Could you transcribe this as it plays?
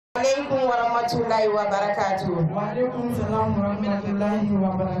Alaikum wa rahmatullahi wa barakatuh. Wa alaikum salam wa rahmatullahi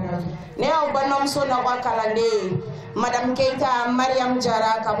wa barakatuh. Ne au banom so na wakalande Madame Keita Mariam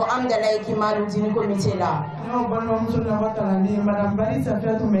Jara kabo amdalai kimalu dini komite la. Ne au banom so na wakalande Madame Barisa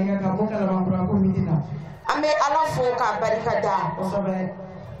Fiatu Menga kabo kalabangura komite la. Ame ala fo ka barikada. Osabe.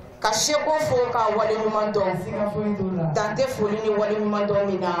 Ka sheko fo ka wale nyumando. Dante foli ni wale nyumando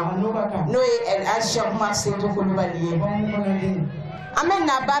mina. No e El Ashab Maxeto Kulubali. Amen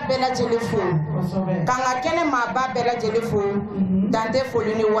na ba bela jelefo. Kanga kene ma ba bela jelefo. Dante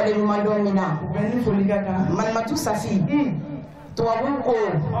foli ni wale nyumando mina. Man matu safi. Toi ko.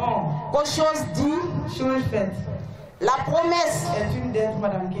 Ko chose dit, chose faite. La promesse est une dette,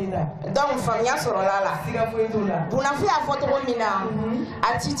 Madame Keita. Donc, famille sur la la. Vous n'avez pas photo mina.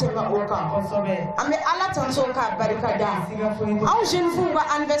 A titre ma oka. Ame ala tanso ka barikada. En jeune vous va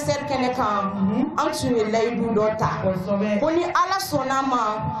anniversaire keneka. En tu es là idu dota. Koni ala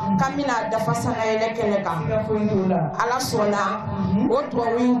sonama kamina dafa Sanayelen keneka. Ala sona. Otwa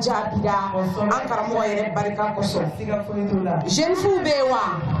winja bida. Ankara mo yere barika koso. Jeune vous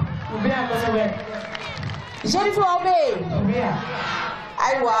bewa. Jeune fille obé.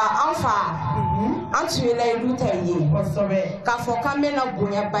 Aïwa, enfin, en tu es là, il taillé. Car faut quand même la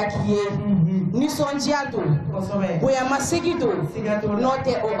bonia bakiye. Ni son diado. Boya masegido.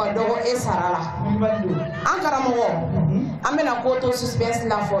 Note obadoro et sarala. Ankaramo. Amena koto suspense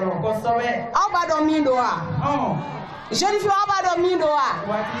la folo. Abado mindoa. Jeune fille abado mindoa.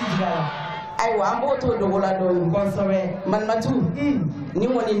 Aïwa, ambo to dogola do. Man matu. Ni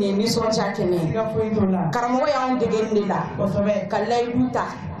woni ne ni so jakene karamo ya on degende la ka layduta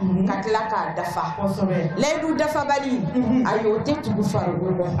ka klaka dafa laydu dafa bali ayo te tugu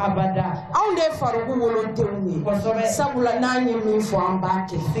farugo abada on de farugo wolo tewni sabula nani mi fo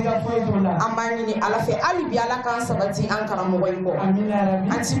ambake amani ni alafe ali bi ala kan sabati an karamo ko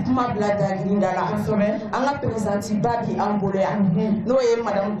anti kuma blada grindala an la présenti babi an boloya no e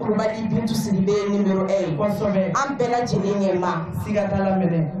madame Kulubali Bintu Siribe numéro 1 an bela jelenge ma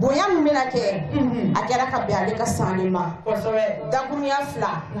Boyam minake akera ka be ale ka sanima dakunya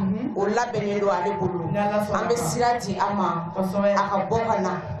fla o labelelo ale bulu ambe sirati ama aka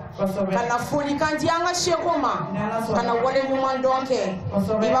bokana kana foli kandi anga shekoma kana wale nyuma donke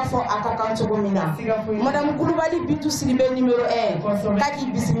iba fo aka kanto gomina Madame Kulubali Bintu Siribe numéro 1 kaki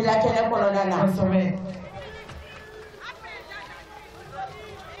bismillah kene kolonana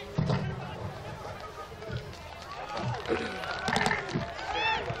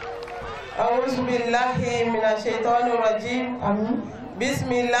أعوذ بالله من الشيطان الرجيم بسم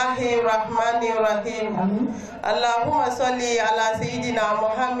الله الرحمن الرحيم اللهم صل على سيدنا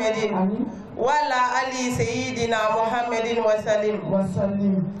محمد وعلى آل سيدنا محمد وسلم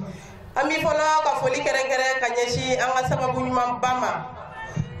أمي فلو كفولي كرنكرة كنيشي أنا سبب نيمان بما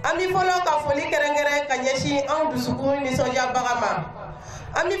أمي فلو كفولي كرنكرة كنيشي أنا دسوكون نسوجا بغما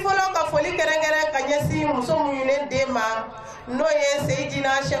أمي فلو كفولي كرنكرة كنيشي مسوم ينين ديما Noye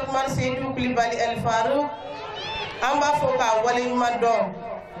Seydina Cheikh Man Seydou Kulibali El Farouk amba foka wali mando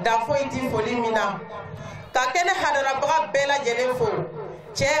da foiti foli mina ka kene hadara baga bela jelefo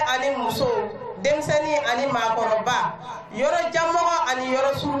che ani muso demsani ani makoroba yoro jamogo ani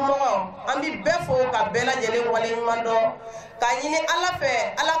yoro surumogo ambi befo ka bela jele wali mando ka nyini ala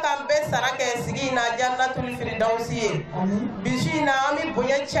fe ala kan be sarake sigi na jannatul firdausi bishina ami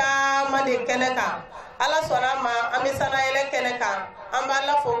bonya chama de keneka ala sonama ami Sanayelen keneka amba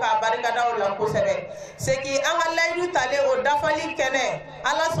ala foka barika dawla ko sebe seki anga laydu tale o dafali kene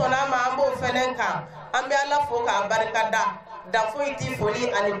ala sonama ambo fenenka ambe ala foka barika da foiti foli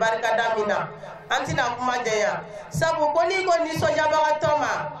ani barika da mina antina kuma jaya sabu koni ko ni soja baga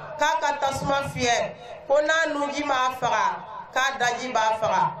toma ka ka tasma fie kona nuji ma faga ka daji ba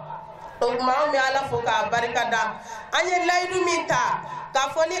faga o ma mi ala foka barika da anye laydu minta ka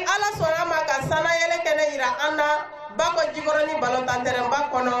foni ala sonama ka Sanayelen kene ira anna bako jigoroni balotantere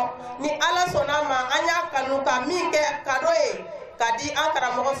bakono ni ala sonama anya kanuka mike kadoe kadi an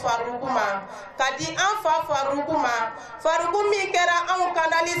karamogo farukuma kadi an fa farukuma faruku mi kera an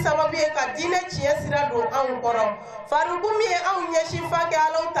kandali sababu ye ka dine tiɲɛ sira don an kɔrɔ faruku mi ye an ɲɛsin fa kɛ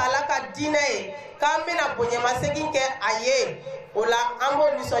Alahu Taala ka dine ye k'an bɛna bonyamasegin kɛ a ye o la an b'o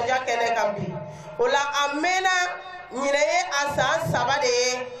nisɔndiya kɛnɛ kan bi o la a mɛnna ɲinɛ ye a san 3 de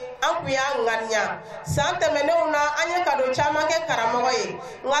ye an kun y'a ŋaniya san tɛmɛnenw na an ye kado caman kɛ karamɔgɔ ye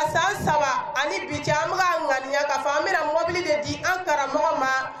nka san 3 ani bi cɛ an bɛ ka ŋaniya k'a fɔ an bɛna mɔbili de di an karamɔgɔ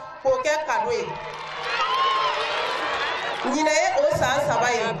ma k'o kɛ kado ye ɲinɛ ye o san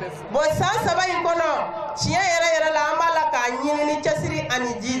 3 ye bon san 3 in kɔnɔ tiɲɛ yɛrɛ yɛrɛ la an b'a la k'a ɲini ni cɛsiri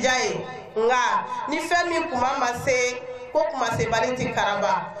ani jija ye nka ni fɛn min kuma ma se ko kuma sebali ti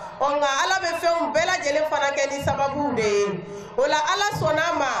karaba onga ala be fɛnw bɛɛ lajɛlen fana kɛ ni sababu de ye o la ala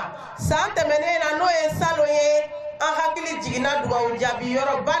sɔnna ma san tɛmɛnen na n'o ye salon ye an hakili jiginna dugawu jaabi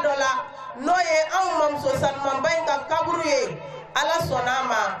yɔrɔba dɔ la n'o ye anw mamuso sanumanba in ka kaburu ye ala sɔnna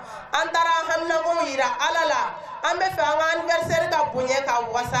ma an taara haminakow yira ala la an bɛ fɛ an ka anniversaire ka bonya ka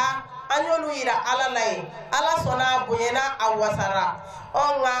wasa an y'olu yira ala la ye ala sɔnna a bonyana a wasara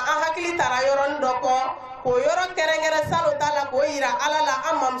nka an hakili taara yɔrɔnin dɔ kɔ k'o yɔrɔ kɛrɛnkɛrɛn salon ta la k'o yira ala la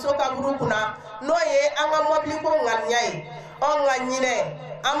an mamuso kaburu kunna n'o ye an ka mɔbili ko ŋaniya ye nka ɲinɛ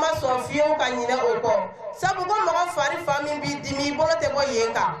an ma sɔn fiyewu ka ɲinɛ o kɔ sabu ko mɔgɔ fari fa min b'i dimi i bolo tɛ bɔ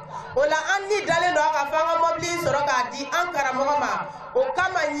yen kan o la an ni dalen don a ka fɔ an ka mɔbili sɔrɔ k'a di an karamɔgɔ ma o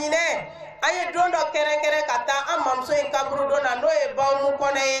kama ɲinɛ an ye don dɔ kɛrɛnkɛrɛn ka taa an mamuso in kaburu don na n'o ye Bahumu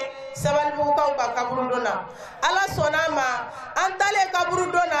Kɔnɛ ye Sabalibugukaw ka kaburu don na ala sɔnna ma an talen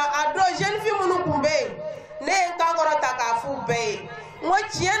kaburu don na a don jeune fille minnu kun bɛ yen ne ye n kan kɔrɔ ta k'a f'u bɛɛ ye n ko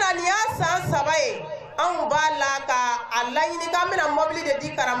tiɲɛ na nin y'a san 3 ye anw b'a la ka a laɲini k'an bɛna mɔbili de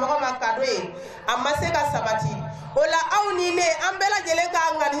di karamɔgɔ ma kado ye a ma se ka sabati o la aw ni ne an bɛɛ lajɛlen ka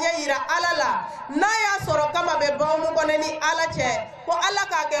ŋaniya yira ala la n'a y'a sɔrɔ kama bɛ Bahumu Kɔnɛ ni ala cɛ ko ala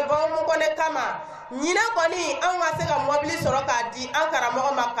k'a kɛ Bahumu Kɔnɛ kama ɲinɛ kɔni anw ka se ka mɔbili sɔrɔ k'a di an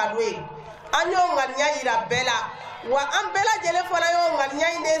karamɔgɔ ma kado ye an y'o ŋaniya yira bɛɛ la wa an bɛɛ lajɛlen fana y'o ŋaniya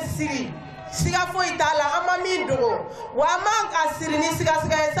in de siri siga foyi t'a la an ma min dogo wa an ma a siri ni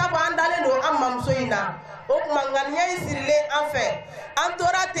sigasiga ye sabu an dalen don an mamuso in na o tuma ŋaniya in sirilen an fɛ an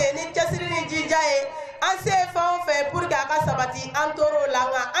tora ten ni cɛsiri ni jija ye an se ye fɛn o fɛn pour que a ka sabati an tor'o la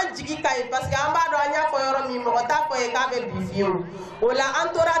nka an jigi ka ɲi parce que an b'a dɔn an y'a fɔ yɔrɔ min mɔgɔ t'a fɔ ye k'a bɛ bi fiyewu o la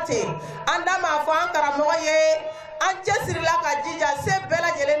an tora ten an da m'a fɔ an karamɔgɔ ye an cɛsirila ka jija se bɛɛ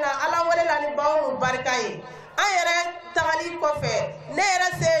lajɛlen na ala wele la ni Bahumu barika ye an yɛrɛ tagali kɔfɛ ne yɛrɛ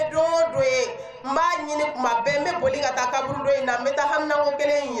se ye don o don ye n b'a ɲini kuma bɛɛ n bɛ boli ka taa kaburu dɔ in na n bɛ taa haminako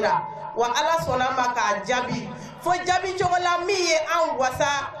kelen in yira wa ala sɔnna ma k'a jaabi fo jaabi cogo la min ye an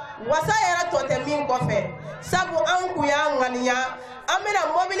wasa yɛrɛ tɔ tɛ min kɔfɛ sabu an kun y'an ŋaniya an bɛna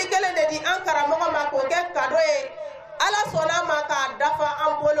mɔbili kelen de di an karamɔgɔ ma k'o kɛ kado ye ala sɔnna ma k'a dafa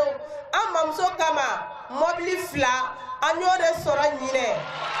an bolo an mamuso kama mɔbili 2 an y'o de sɔrɔ ɲinɛ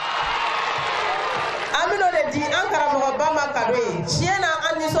an bɛn'o de di an karamɔgɔba ma kado ye tiɲɛ na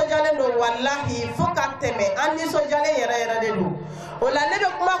an nisɔndiyalen don walahi fo ka tɛmɛ an nisɔndiyalen yɛrɛ yɛrɛ de don o la ne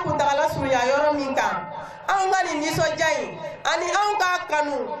bɛ kuma kuntagala surunya yɔrɔ min kan anw ka nin nisɔndiya in ani anw ka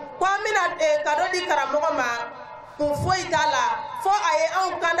kanu ko an bɛna kado di karamɔgɔ ma kun foyi t'a la fo a ye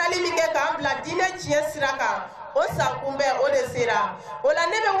anw kandali min kɛ k'an bila diinɛ tiɲɛ sira kan o san kunbɛn o de sera o la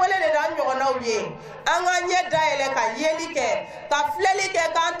ne bɛ wele de da an ɲɔgɔnnaw ye an ka ɲɛ dayɛlɛ ka yeli kɛ ka filɛli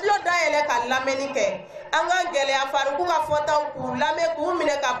kɛ k'an tulo dayɛlɛ ka lamɛnni kɛ an ka gɛlɛya fariku ka fɔtaw k'u lamɛn k'u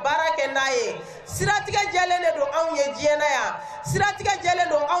minɛ ka baara kɛ n'a ye siratigɛ jɛlen de don anw ye diɲɛ na yan siratigɛ jɛlen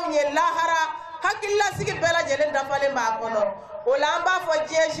don anw ye lahara hakililasigi bɛɛ lajɛlen dafalen b'a kɔnɔ o la an b'a fɔ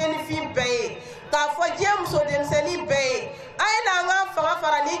diɲɛ jeune fille bɛɛ ye k'a fɔ diɲɛ muso denmisɛnnin bɛɛ ye a ye n'an ka fanga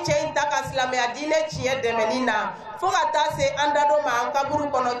fara ni cɛ in ta ka silamɛya diinɛ tiɲɛ dɛmɛni na fo ka taa se an dadon ma an kaburu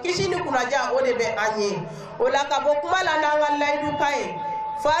kɔnɔ kisi ni kunnaja o de bɛ an ye o la ka bɔ kuma la n'an ka layidu kan ye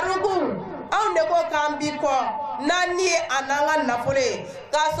faruku anw de ko k'an b'i kɔ n'an ni ye a n'an ka nafolo ye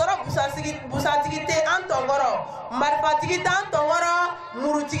k'a sɔrɔ busantigi tɛ an tɔnkɔrɔ marifatigi t'an tɔnkɔrɔ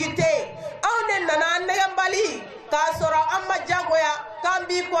murutigi tɛ yen anw de nana an nɛgɛbali k'a sɔrɔ an ma jagoya k'an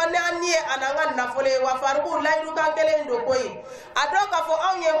b'i kɔ n'an ni ye a n'an ka nafolo ye wa fariku layidu kan kelen don koyi a dɔn k'a fɔ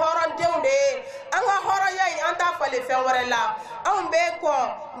anw ye hɔrɔndenw de ye an ka hɔrɔnya in an t'a falen fɛn wɛrɛ la anw bɛ kɔ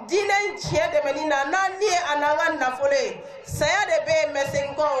diinɛ in tiɲɛ dɛmɛni na n'an ni ye a n'an ka nafolo ye saya de bɛ yen mɛ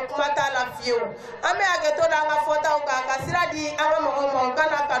segin kɔ o kuma t'a la fiyewu an bɛ hakɛto da an ka fɔtaw kan ka sira di an ka mɔgɔw ma u ka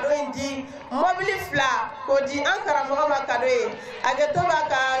na kado in di mɔbili 2 k'o di an karamɔgɔ ma kado ye hakɛto b'a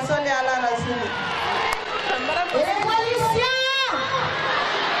kan sɔli ala rasuli. Révolution!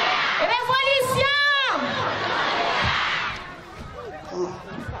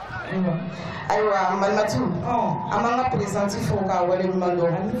 Ayiwa Malimatu an b'an ka présidente fo k'a waleɲuman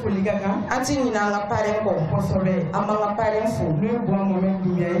dɔn an ti ɲinɛ an ka parrain kɔ an b'an ka parrain fo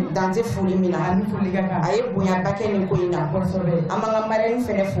dan tɛ foli min na a ye bonyaba kɛ nin ko in na an b'an ka marraine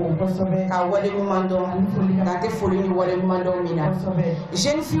fɛnɛ fo k'a waleɲuman dɔn dan tɛ foli ni waleɲuman dɔn min na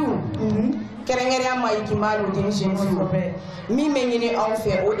jeune fille kɛrɛnkɛrɛnya ma Ikimalo den jeune fille min bɛ ɲini anw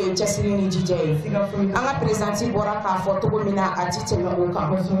fɛ o de ye cɛsiri ni jija ye an ka présidente bɔra k'a fɔ cogo min na a ti tɛmɛ o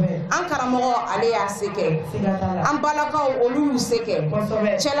kan an karamɔgɔ ale y'a se kɛ an balakaw olu y'u se kɛ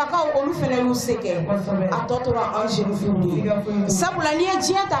cɛlakaw olu fɛnɛ y'u se kɛ a tɔ tora an jeune filles ye sabula n'i ye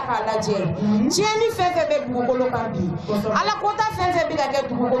diɲɛ ta k'a lajɛ diɲɛni fɛn fɛn bɛ dugukolo kan bi ala kota fɛn fɛn bɛ ka kɛ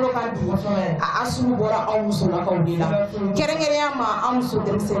dugukolo kan bi a sugu bɔra anw musolakaw de la kɛrɛnkɛrɛnya ma an muso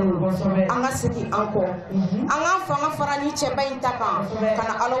denmisɛnninw an ka segin an kɔ an k'an fanga fara ni cɛba in ta kan ka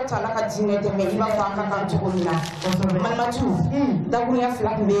na alaw ta ala ka diinɛ dɛmɛ i b'a fɔ an ka kan cogo min na malimatu dakurunya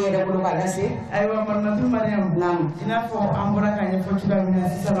fila tun bɛ yɛrɛ bolo ka lase ayiwa malimatu mariam i n'a fɔ an bɔra ka ɲɛfɔ cogoya min na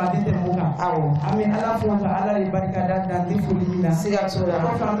sisan a tɛ tɛmɛ o kan awɔ an bɛ ala fo ka ala de barika da dante foli min na siga t'o la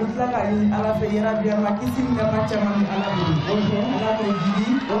kɔfɛ an bɛ tila ka ɲini ala fɛ yarabi ma kisi ni nɛɛma caman ni ala bolo ala k'o jigi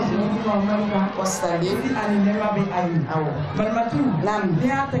ni mamadu kan kɔsalen ani nɛɛma bɛ a ye awɔ malimatu n'i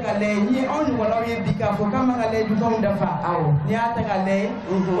y'a ta k'a lajɛ ni anw ɲɔgɔnnaw ye bi k'a fɔ k'an ma ka layidukanw dafa awɔ n'i y'a ta k'a lajɛ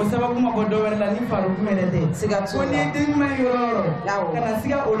o sababu ma bɔ dɔ wɛrɛ la ni farikun yɛrɛ tɛ siga t'o la ko ni ye den ɲuman ye yɔrɔ o yɔrɔ kana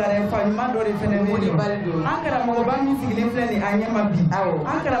siga o la dɛ fa ɲuman dɔ de fɛnɛ bɛ yen an karamɔgɔba min sigilen filɛ nin a ɲɛ ma bi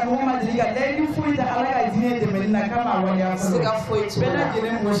an karamɔgɔ ma deli ka layidu foyi ta ala ka diinɛ dɛmɛli la k'a ma waleya fɔlɔ siga foyi t'o la bɛɛ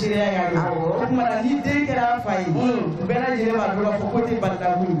lajɛlen mɔsiriya y'a ye o tuma na ni den kɛra a fa ye bɛɛ lajɛlen b'a dɔn k'a fɔ ko tɛ balila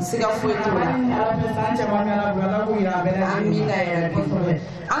koyi siga foyi t'o la ala fɛ san caman bɛ ala bolo ala k'o yira bɛɛ lajɛlen amina yɛrɛ kosɛbɛ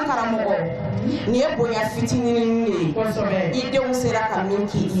an karamɔgɔ nin ye bonya fitinin de ye i denw sera ka min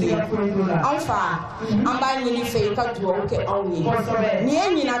k'i ye an fa an b'a ɲini fɛ i ka dugawu kɛ anw ye nin ye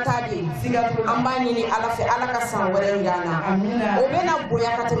ɲinata de ye an b'a ɲini ala fɛ ala ka san wɛrɛ jira an na o bɛna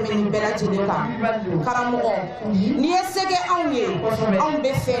bonya ka tɛmɛ nin bɛɛ lajɛlen kan karamɔgɔ n'i ye se kɛ anw ye anw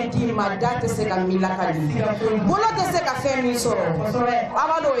bɛ fɛn d'i ma da tɛ se ka min lakali bolo tɛ se ka fɛn min sɔrɔ a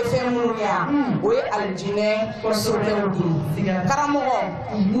b'a dɔn o ye fɛn minnu ye o ye alijinɛ sɔrɔkɛw de ye karamɔgɔ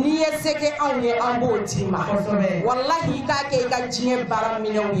n'i ye se kɛ anw ye an b'o d'i ma walahi i k'a kɛ i ka diɲɛ baara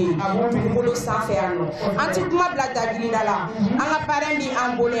minɛnw ye dugukolo sanfɛ yan nɔ an ti kuma bila dagirinda la an ka parrain bi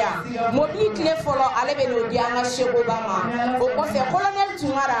an bolo yan mobili tile fɔlɔ ale bɛ n'o di an ka sekoba ma o kɔfɛ colonel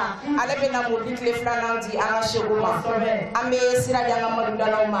Tunkara ale bɛ na mobili tile filanan di an ka seko ma an bɛ sira di an ka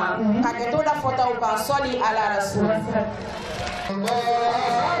madudalaw ma ka kɛ to da fɔtaw kan sɔli ala rasul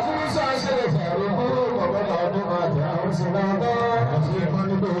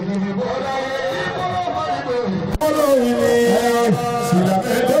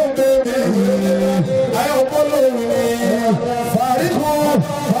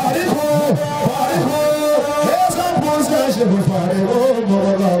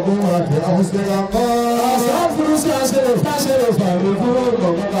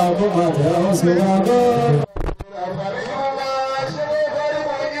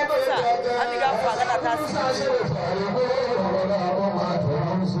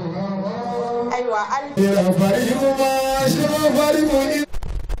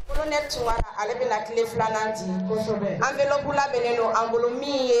Colonel Tunkara ale bɛna tile filanan di enveloppe labɛnnen don an bolo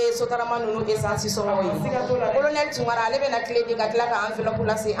min ye sotarama ninnu essence sɔngɔ ye Colonel Tunkara ale bɛna tile di ka tila ka enveloppe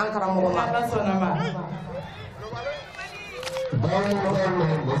lase an karamɔgɔ ma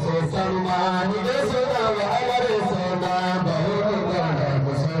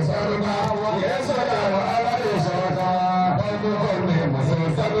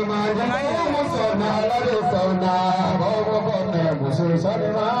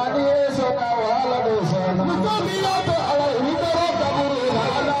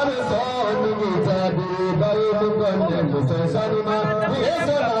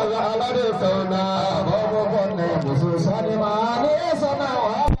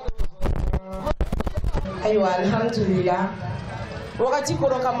ayiwa alhamdulillah wakati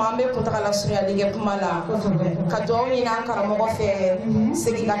koro kama an bɛ kuntagala surunyali kɛ kuma la ka dugawu ɲini an karamɔgɔ fɛ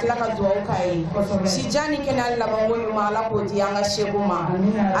segin ka tila ka dugawu k'a ye sijan ni kɛnɛya labanko ɲuman ala k'o di an ka seko ma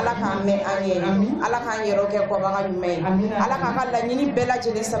ala k'an mɛn an ye ala k'an yɛrɛ kɛ kɔbaga ɲuman ye ala k'a ka laɲini bɛɛ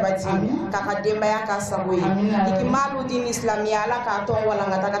lajɛlen sabati k'a ka denbaya k'a sago ye ikimalu di ni silamɛya ala k'a tɔn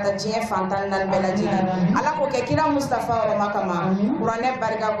walankata ka taa diɲɛ fantan naani bɛɛ lajɛlen ala k'o kɛ kira mustafa yɔrɔma kama kuranɛ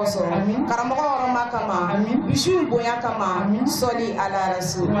barika kosɔn karamɔgɔ yɔrɔma kama bisu bonya kama sɔli ala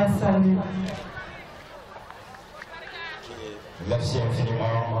rasul. Merci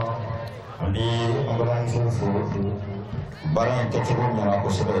infiniment. On dit on va en faire baran kɛcogo ɲɛna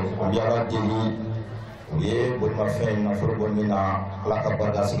kosɛbɛ an bɛ ala deli u ye bolimafɛn nafolo bɔ min na ala ka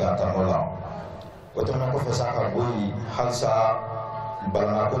barika sigi a taama la o tɛmɛnen kɔfɛ sa ka bɔ yen halisa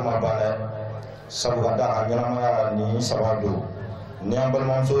balanako ma ban dɛ sabu ka da a ɲɛnamaya ni saba don ni an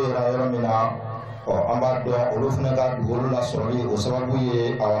balimamuso yera yɔrɔ min na an b'a dɔn olu fana ka dugukolo lasɔrɔli o sababu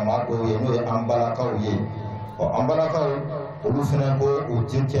ye maa dɔw ye n'o ye an balakaw ye an balakaw olu fana ko u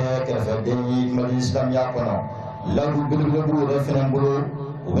ti kɛ kɛrɛfɛden ye mali silamɛya kɔnɔ ladu belebele b'u yɛrɛ fana bolo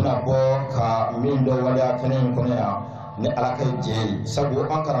u bɛna bɔ ka min dɔ waleya kɛnɛ in kɔnɔ yan ni ala ka jɛ ye sabu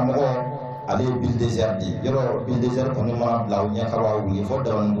an karamɔgɔ ale bil désert di yoro bil désert ko ni ma la nya karwa wi fo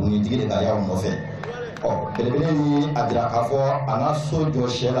da on ni digile da yaw mo fe o belebele ni adira ka fo ana so jo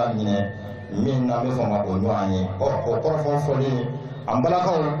shela nyine min na me fo ma o nyoanye o ko fo fo ni ambala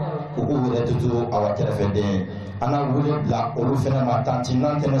ka ko ko wure tutu awa telefe de ana wule bla olu fena ma tanti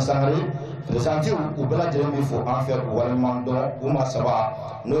nan tene sangare presenti u bela jere mi fo en fait wala mando uma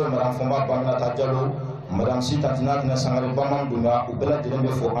saba no maram fo ma bamna ta jalo madame si tantina tene sangare bamam dunga u bela jere mi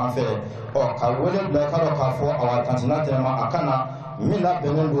fo en fait o ka wule bla ka fo awa tantina tene ma akana mina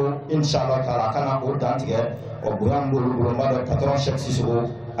benendo inshallah taala kana o dantige o buram do lu ma do patron chef sisugo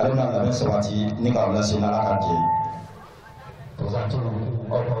alena la ben sabati ni ka wala sina la ka je presenti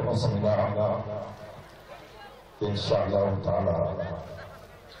o sallallahu inshallah taala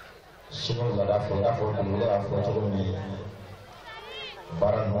sino la da fo dulu la fo to ni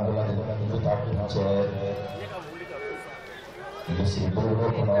baran mo la de ta ko na che ni si buru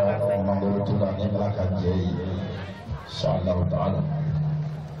ko na mango to la ni la ka je inshallah taala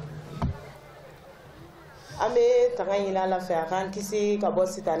ame tagayina la fe kan kisi ka bo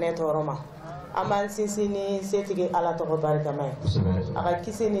sitane toroma aman sinsini setigi ala to barka mai aka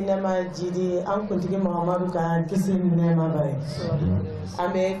kisi ni nema jidi an kuntigi muhammadu ka kisi ni nema bare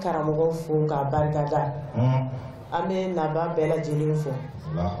ame karamogo fo ka barka da ame naba bela jilin fo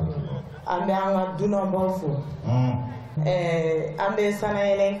ame anga dunombo fo ame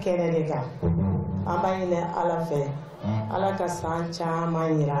sanayelen kene de ka amba ine ala fe ala ka san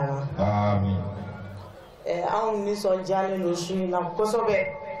caman yirana amin an nisɔndiyalen don su in na kosɛbɛ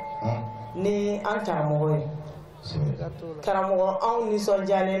ni an karamɔgɔ ye karamɔgɔ anw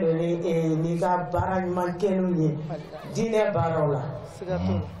nisɔndiyalen don ni ka baara ɲuman kɛliw ye diinɛ baaraw la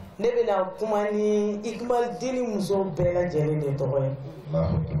ne bɛna kuma ni ikumalidini muso bɛɛ lajɛlen de tɔgɔ ye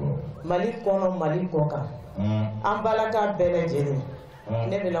mali kɔnɔ mali kɔ kan an balaka bɛɛ lajɛlen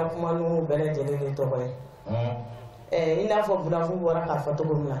ne bɛna kuma n'u bɛɛ lajɛlen de tɔgɔ ye i n'a fɔ bunafu bɔra k'a fɔ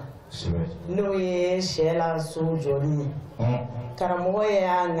cogo min na n'o ye sɛ la so jɔli ye karamɔgɔ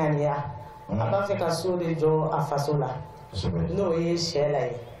y'a ŋaniya a b'a fɛ ka so de jɔ a faso la n'o ye sɛ la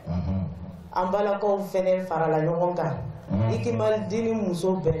ye an balakaw fɛnɛ farala ɲɔgɔn kan ikimalidini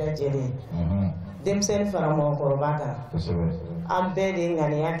muso bɛɛ lajɛlen denmisɛnnin fara mɔgɔkɔrɔba kan an bɛɛ de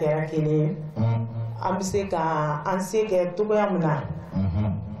ŋaniya kɛra kelen ye an bɛ se ka an se kɛ cogoya min na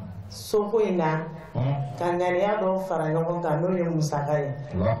soko in na ka ŋaniya dɔ fara ɲɔgɔn kan n'o ye musaka ye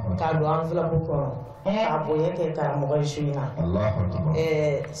k'a don enveloppe kɔnɔ k'a bonya kɛ karamɔgɔ ye su in na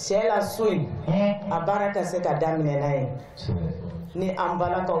sɛ la so in a baara ka se ka daminɛ n'a ye ni an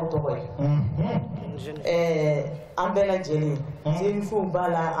balakaw tɔgɔ ye an bɛɛ lajɛlen zenifuw b'a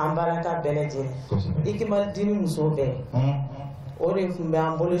la an balaka bɛɛ lajɛlen ikimalidini muso bɛɛ o de tun bɛ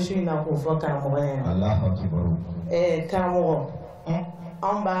an bolo su in na k'o fɔ karamɔgɔ ɲɛna karamɔgɔ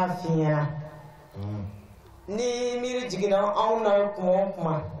an b'a f'i ɲɛna ni miiri jiginna anw na kuma o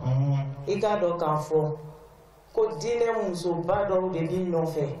kuma i k'a dɔn k'a fɔ ko diinɛ musoba dɔw de b'i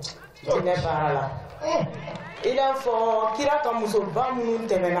nɔfɛ diinɛ baara la i n'a fɔ kira ka musoba minnu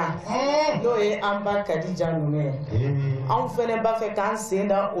tɛmɛna n'o ye an ba kadija ninnu ye anw fɛnɛ b'a fɛ k'an sen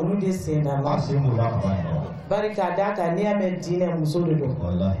da olu de sen da la bari k'a d'a kan n'i y'a mɛn diinɛ muso de don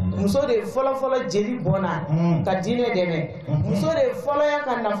muso de fɔlɔfɔlɔ jeli bɔnna ka diinɛ dɛmɛ muso de fɔlɔ y'a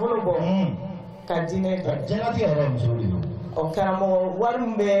ka nafolo bɔ ka diinɛ dɛmɛ ɔ karamɔgɔ wari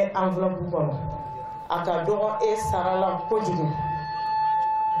min bɛ enveloppe kɔnɔ a ka dɔgɔ e sara la kojugu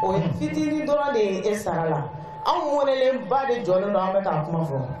o ye fitinin dɔrɔn de ye e sara la anw mɔnɛlenba de jɔlen don an bɛ k'a kuma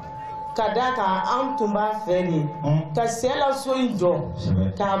fɔ ka d'a kan an tun b'a fɛ de ka sɛ la so in jɔ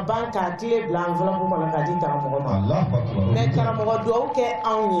k'a ban k'a tile bila enveloppe kɔnɔ k'a di karamɔgɔ ma mɛ karamɔgɔ duwawu kɛ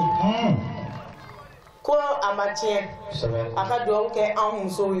anw ye ko a ma tiɲɛ a ka duwawu kɛ anw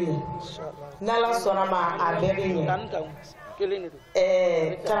musow ye n'ala sɔnna ma a bɛɛ bɛ ɲɛ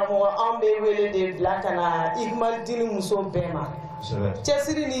karamɔgɔ anw bɛ wele de bila ka na ikimalidini muso bɛɛ ma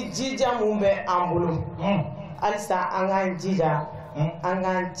cɛsiri ni jija mun bɛ an bolo halisa an k'an jija an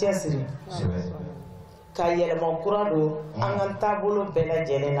k'an cɛsiri ka yɛlɛma kura don an ka taabolo bɛɛ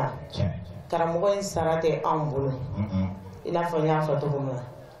lajɛlen na karamɔgɔ in sara tɛ anw bolo i n'a fɔ n y'a fɔ cogo min na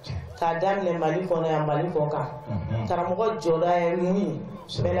k'a daminɛ mali kɔnɔ yan mali kɔ kan karamɔgɔ jɔda ye mun ye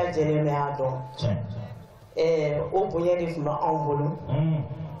bɛɛ lajɛlen bɛ y'a dɔn o bonya de tun bɛ anw bolo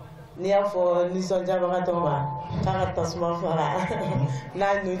n'i y'a fɔ nisɔndiyabagatɔ ma k'a ka tasuma faga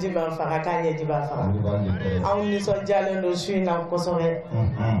n'a ɲuji b'a faga k'a ɲɛji b'a faga anw nisɔndiyalen don su in na kosɛbɛ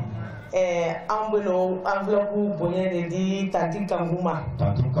an bɛna enveloppe bonya de di tanti kanku ma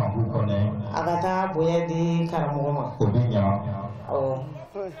a ka taa bonya di karamɔgɔ ma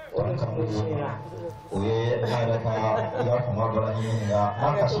Oye, ada ka ya kuma barani ya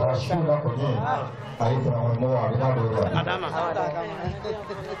aka sa shi da ko ne ai kuma mu wa da do adama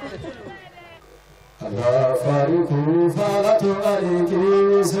Allah fariku falatu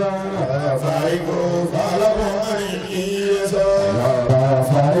alikisa fariku falatu alikisa Allah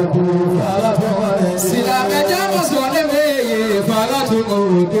fariku falatu alikisa sila medama sone me falatu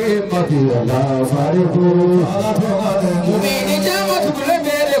ode mati Allah fariku falatu alikisa mumini jama tukule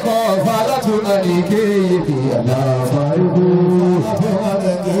mere ko falatu alikisa Allah fariku falatu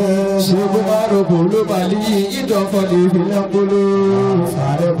alikisa subumaru bulu bali idofali bilambulu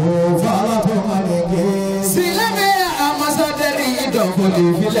fariku falatu alikisa Silame amasaderi idofoli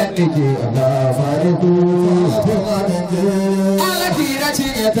filanike Allah fariku ala kira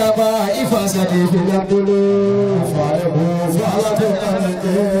chiyataba ifasadi filambulu fariku falatu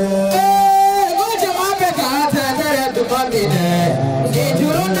alike moja mapeka tere dumamine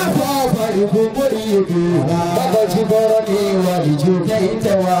ngijuruna fo fariku muriyiku baba chiboroni walijuke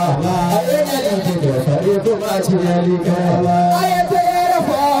itewa ayenya lite fariku machiyalika ayategere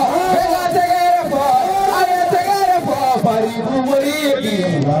fo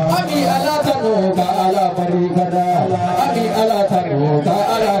Ami ala tanuka ala barigada Ami ala tanuka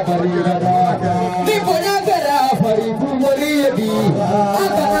ala barigada Di punya kera fariku muriyebi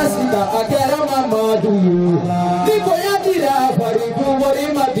Akana sida akera mamadu Di punya tira fariku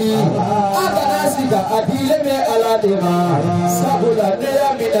murimadi Akana sida adile me ala dema Sabula neya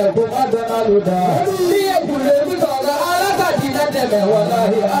mina kumadana luda Liya kule mutoga ala kadina deme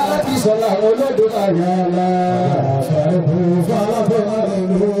Wallahi ala tisola olodu ayala Fariku falatu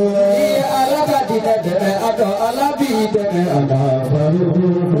iya ala kadina deme ado ala bi deme ada fariku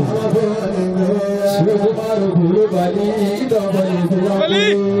falatu subumaru bulu bali ido bali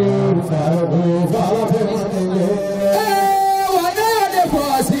fariku falatu wadade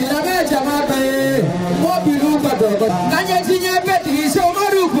fosi na meja mabe mobilu kadogo nanye tinye beti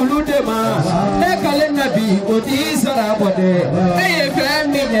somaru bulu dema nekale nabi oti sarabode eye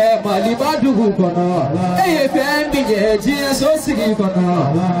femi ne mali badugu kono eye femi ne Jesus sigi kono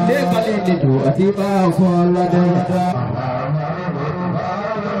nekale nidu atiba fola de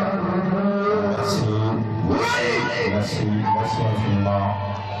Merci infiniment.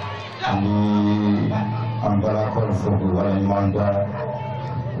 Ni ambara ko fugu wala manda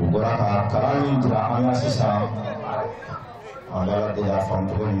ubara ka kalani dira anya sisa ambara de la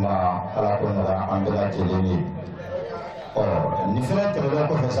fontu ma ala ko na ambara jeleni ni fere tere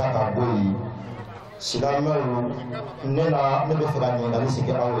ko fesa ka boyi silamelu nena ne be fera ni dali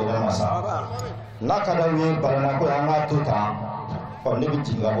sike awle na masa nakada wi barana ko anga tuta ne bi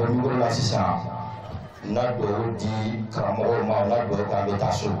tinga bo ni la sisa na do di kramo ma na do ka be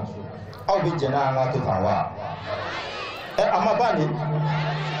tasu aw bi jena anga tuta wa amabani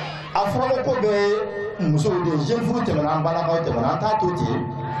afro ko be muso de jeune furu te na mbala ka te na ta tuti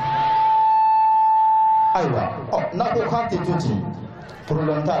aiwa na ko ka te tuti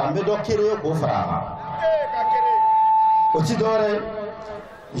problème ta ambe do kere ko fara o ti dore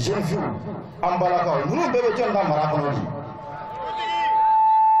jeune fille ambala ka nu be be jonda mara kono di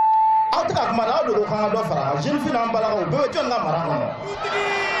ata ka mara do ko do fara jeune fille ambala ka be be jonda mara kono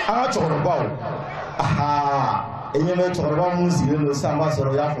anga choro bawo aha enye me choro ba mu zile no samba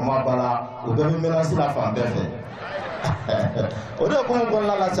soro ya fo ma bala o be me menace la femme befe o de ko mo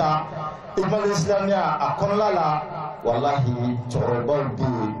la la cha ibal islamia akono la wallahi choro ba bi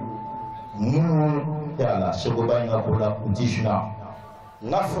mu yala shego ba nga bola utishna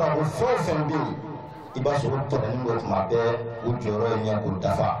nafra bu fofen bi ibaso to ni ngo ma be u joro nya ko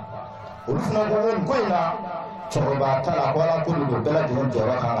dafa o funa ko won koina choro ba tala ko la ko do bela de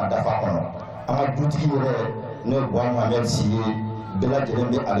joro ka dafa kono ama duti re ne bo ma merci bela de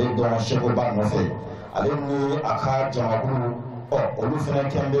be ale do shego ba no fe ale ni aka jamagu o olu funa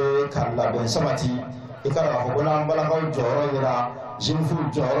kembe kala ben samati ikara ko na mbala ko joro yira jinfu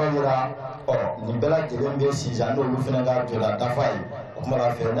joro yira o ni bela jelen be sizando lu fina ga jola dafai kuma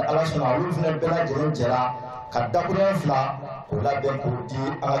la fe ne ala suna lu fina bela jelen jera ka dakuren fla ko la be ko di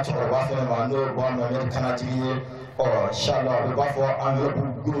ala choro wa fe ma no bo ma me kana tiye o inshallah be ba fo enveloppe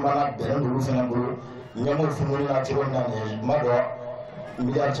guru mana be lu fina bulu nyamo fununi na tiro na ni mado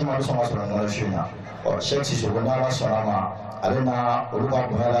miliar chama do sama sona no shina o sheikh si so na la sona ma alena oluka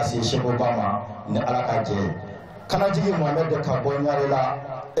ko la si sheikh obama ni ala ka je kana jigi muhammad de ka bo nyare la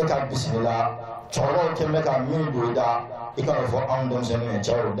e ka bismillah choro ke me ka mi do da e ka fo an dem sen me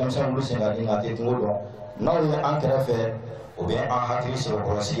choro dem sen lu sen da ni na te ngodo na ni an kere fe o be an hakri so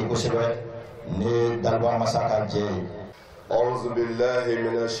ko si ko sebe ni dalwa masaka je أعوذ بالله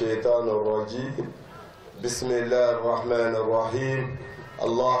من الشيطان الرجيم بسم الله الرحمن الرحيم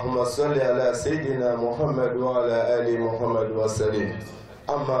اللهم صل على سيدنا محمد وعلى آل محمد وسلم.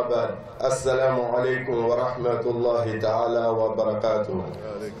 أما بعد السلام عليكم ورحمة الله تعالى وبركاته.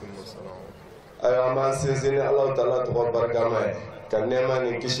 أيها من سيزين الله تعالى تبارك كنما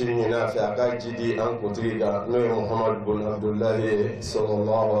نكشين في أكاجدي أن كتيجا نوي محمد بن عبد الله صلى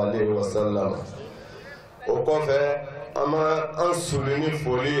الله عليه وسلم. وكفى أما أنسولني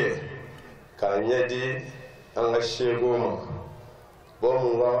فولي كان يدي أن الشيخوما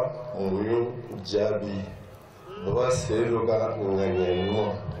بوموا ميو جابي وسيلوكا نغنيمو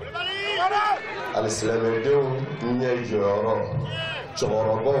الإسلام دو نيجورو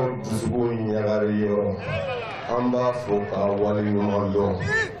جورو بزبو نيغاريو أمبا فوكا واليومالو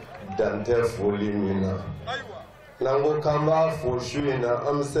دانتي فولي مينا نانغو كامبا فوشوينا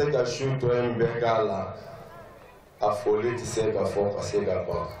أمسيكا شوتو إمبيكالا أفولي تسيكا فوكا سيكا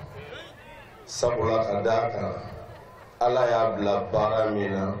با سابولا كداكا ala y'a bila baara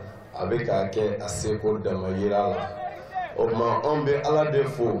min na a bɛ k'a kɛ a seko damayira la o tuma anw bɛ ala de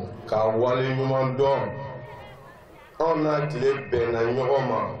fo k'a wale ɲuman dɔn anw n'a tile bɛnna ɲɔgɔn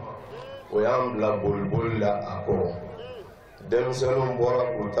ma o y'an bila boliboli la a kɔrɔ denmisɛnninw bɔra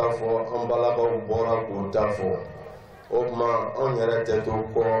k'u ta fɔ an balakaw bɔra k'u ta fɔ o tuma anw yɛrɛ tɛ to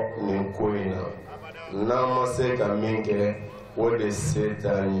kɔ nin ko in na n'an ma se ka min kɛ o de se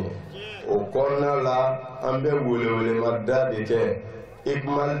t'an ye o kɔnɔna la an bɛ welewelemada de kɛ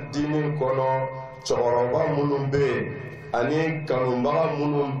ikmal dini kɔnɔ cɛkɔrɔba minnu bɛ yen ani kanubaga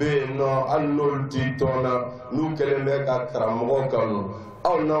minnu bɛ yen nɔ hali n'olu ti tɔn na n'u kɛlen bɛ ka karamɔgɔ kanu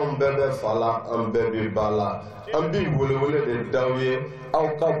aw n'anw bɛɛ bɛ fa la an bɛɛ bɛ ba la an bi welewele de d'aw ye aw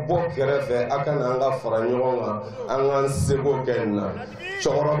ka bɔ kɛrɛfɛ a ka na an ka fara ɲɔgɔn kan an k'an seko kɛ nin na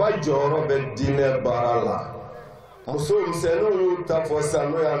cɛkɔrɔba jɔyɔrɔ bɛ diinɛ baara la muso misɛnninw y'u ta fɔ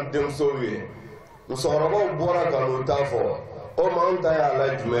sisan n'o y'an denmusow ye musokɔrɔbaw bɔra ka n'u ta fɔ o ma anw ta y'a la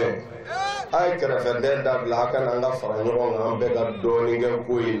jumɛn a ye kɛrɛfɛden dabila a ka na an ka fara ɲɔgɔn kan an bɛɛ ka dɔɔnin kɛ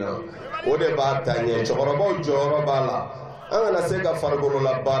ko in na o de b'a ta ɲɛ cɛkɔrɔbaw jɔyɔrɔ b'a la an kana se ka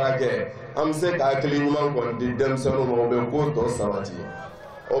farikolola baara kɛ an bɛ se ka hakili ɲuman kɔni di denmisɛnninw ma o bɛ ko tɔ sabati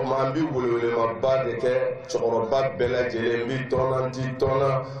o tuma an bɛ welewelemaba de kɛ cɛkɔrɔba bɛɛ lajɛlen n bɛ tɔnna n ti tɔnna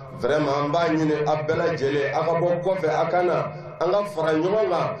vraiment an b'a ɲini a bɛɛ lajɛlen a ka bɔ kɔfɛ a ka na an ka fara ɲɔgɔn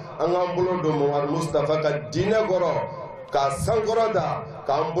kan an k'an bolo don Mamadu Mustafa ka diinɛ kɔrɔ k'a sankɔrɔta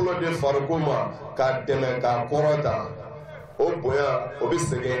k'an bolo di fariko ma k'a dɛmɛ k'a kɔrɔta o bonya o bɛ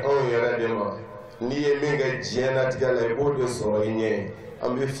segin anw yɛrɛ de ma n'i ye min kɛ diɲɛlatigɛ la i b'o de sɔrɔ i ɲɛ an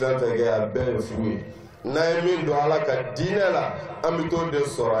bɛ fɛn fɛn kɛ a bɛɛ ye fu ye n'an ye min don Ala ka diinɛ la an bɛ t'o de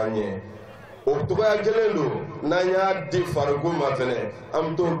sɔrɔ an ɲɛ o togoya kelen don n'an y'a di fariko ma fɛnɛ an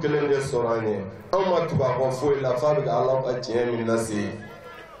bɛ t'o kelen de sɔrɔ an ɲɛ anw ma tugu a kɔ foyi la f'a bɛ ka Ala ka tiɲɛ min lase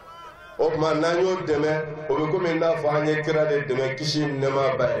o tuma n'an y'o dɛmɛ o bɛ komi n'a fɔ an ye kira de dɛmɛ kisi ni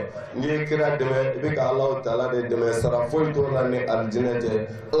nɛɛma ba ye n'i ye kira dɛmɛ i bɛ ka Alahu Taala de dɛmɛ sara foyi t'o la ni alijinɛ tɛ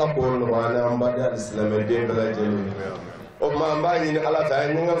Ala k'o nɔgɔya an an baden alisilamɛden bɛɛ lajɛlen o tuma an b'a ɲini Ala fɛ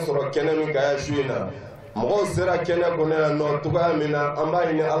an ye ɲɔgɔn sɔrɔ kɛnɛ min kan yan su in na mɔgɔw sera kɛnɛ kɔnɔ yan nɔ cogoya min na an b'a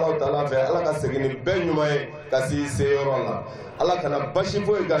ɲini Alahu Taala fɛ Ala ka segin ni bɛɛ ɲuman ye ka s'i seyɔrɔ la Ala kana basi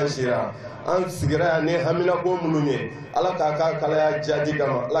foyi k'an si la an sigira yan ni haminako minnu ye Ala k'a ka kalaya jaaji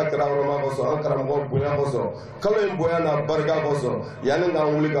kama Ala kira hɔrɔma kosɔn an karamɔgɔ bonya kosɔn kalo in bonya n'a barika kosɔn yanni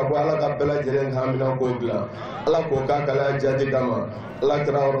k'an wuli ka bɔ Ala ka bɛɛ lajɛlen ka haminako dilan Ala k'o ka kalaya jaaji kama Ala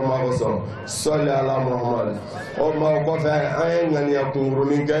kira hɔrɔma kosɔn sɔli ala Muhammad o tuma o kɔfɛ an ye ŋaniya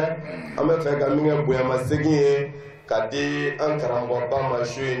kunkurunin kɛ an bɛ fɛ ka min kɛ bonyamasegin ye ka di an karamɔgɔba ma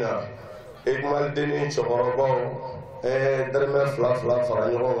su in na Ikmalideni cɛkɔrɔbaw dɛrɛmɛ fila fara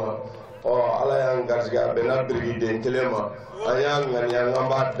ɲɔgɔn kan Ala y'an garijɛgɛ a bɛnna birikiden kelen ma an y'a ŋaniya n k'an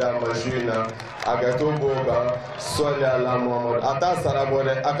b'a d'a ma su in na a kɛto b'o kan sɔli ala Muhammad a t'a sara bɔ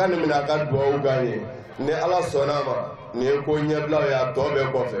dɛ a ka nin minɛ a ka duwawu k'an ye ni Ala sɔnna a ma nin ye ko ɲɛbilaw ye a tɔ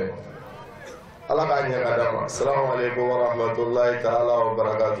bɛɛ kɔfɛ Ala k'a ɲɛ ka d'a ma salamu aleykum wa rahmatulahi ta'ala wa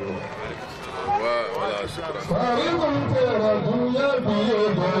barakatuhu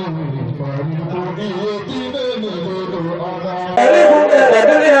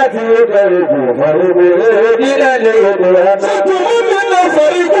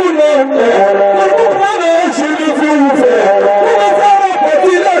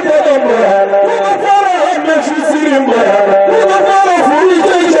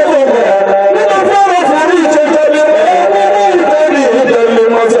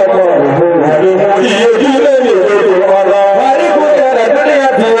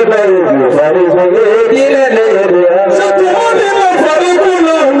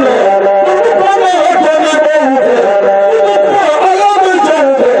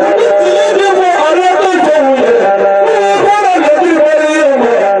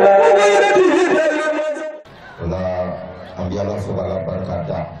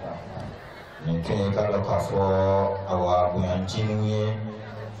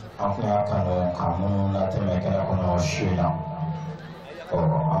Ampnya kamu na teme kena kono shina.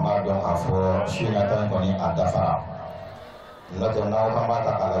 Amba dong afo shina tan koni adafa. Nato na kama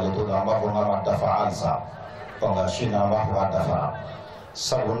takala itu amba ko ngama dafa alsa. Konga shina amba ko adafa.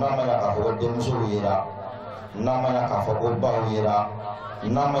 Sabuna maya ka ho demso wira. Namanya ka fo ba wira.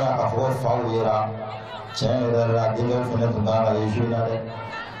 Namanya ka fo fa wira. Chenra ra dingo fene tunda la shina de.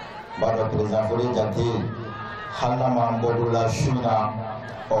 Bado president fori jati. Hanna mambo la shina.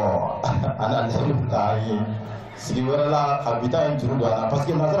 Ana leru kai sigi wala habitat inturu do ana parce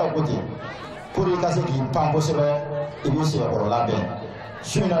que nazara côté pour y casser qui pambo sebe ibi se ko la ben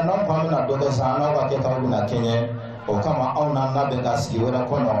shuna non pa na do da sana ka ke taw na kenye o kama au na na be ga sigi wala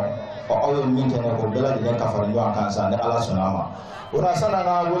kono o awe min kene ko bela de ka faru an kan sa ne ala sunama ora sana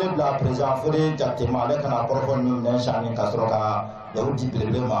na wole bla president fori jatima le kana propon min ne shani kasroka da wuti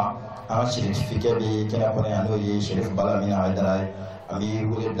problema a certificat bi kena ko ne ando yi sherif bala mina haidara ami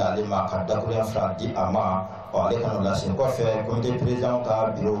wuli dali ma ka dakulen fila di a ma ale kana lase kɔfɛ comité président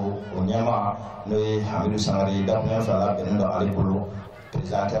ka bureau o ɲɛma n'o ye hamidu sangare dakulen fila la bɛnnen dɔ ale bolo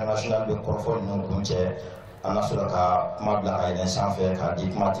président international bɛ kɔrɔfɔ ninnu kun cɛ an na sɔrɔ ka kuma bila ka yɛlɛn sanfɛ k'a di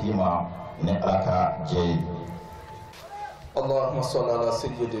kumatigi ma ni ala ka jɛ ye. اللهم صل على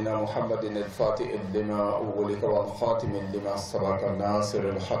سيدنا محمد الفاتح لما أغلق والخاتم لما سبق الناصر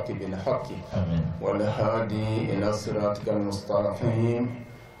الحق بالحق والهادي إلى صراطك المستقيم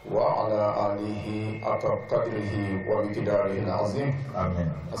وعلى آله حق قدره ومقداره العظيم.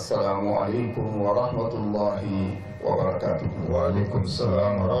 السلام عليكم ورحمة الله وبركاته. وعليكم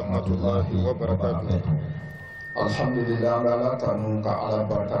السلام ورحمة الله وبركاته. الحمد لله على تنوك على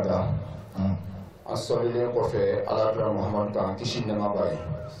بركاته. Asolilen kɔfɛ alakira Muhammad kan kisi nɛma b'a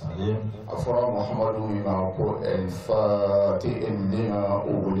ye a fɔra Muhammadu min ma ko el-Fatihi lima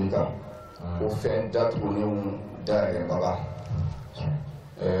ughliqa ko fɛn datugunenw dayɛlɛbaga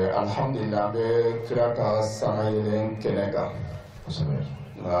alhamdulillah an bɛ kira ka sanayelen kɛnɛ kan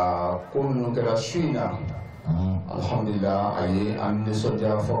nka ko minnu kɛra su in na alhamdulillah a ye an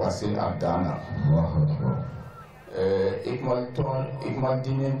nisɔndiya fɔ ka se a dan na ikmal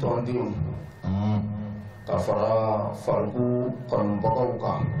dini tɔndenw ka fara farikolo kanubagaw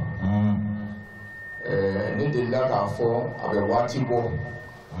kan ne delila k'a fɔ a bɛ waati bɔ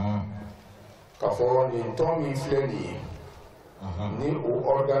k'a fɔ nin tɔn min filɛ nin ye ni o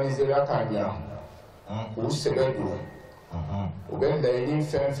organisera ka ɲa k'u sɛbɛ don u bɛ laɲini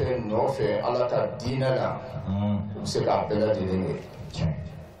fɛn fɛn nɔfɛ ala ka diinɛ la u bɛ se k'a bɛɛ lajɛlen kɛ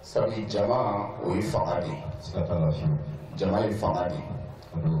sabu jama o ye fanga de ye jama ye fanga de ye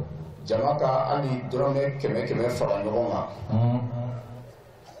jama ka hali dɔrɔmɛ kɛmɛ kɛmɛ fara ɲɔgɔn kan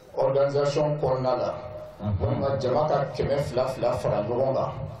organisation kɔnɔna la walima jama ka kɛmɛ fila fila fara ɲɔgɔn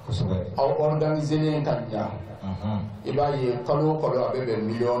kan aw organiselen ka ɲa i b'a ye kalo o kalo a bɛ bɛn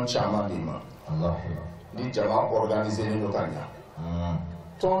miliyɔn caman de ma ni jama organiselen don ka ɲa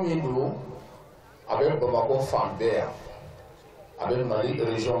tɔn min don a bɛ bamakɔ fan bɛɛ yan a bɛ mali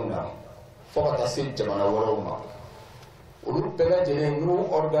région na fo ka taa se jamana wɛrɛw ma olu bɛɛ lajɛlen n'u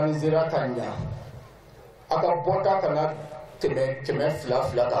organisera ka ɲa a ka bɔta kana tɛmɛ kɛmɛ fila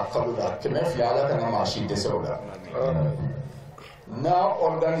fila ka kalo la kɛmɛ fila ala kana maa si dɛsɛ o la n'a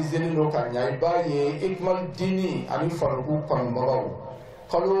organiselen don ka ɲa i b'a ye ikmal dini ani farikolo kanubagaw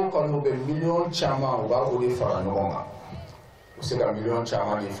kalo o kalo bɛ miliyɔn caman u b'a o de fara ɲɔgɔn kan u bɛ se ka miliyɔn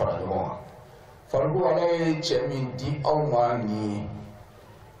caman de fara ɲɔgɔn kan farikolo ala ye cɛ min di aw ma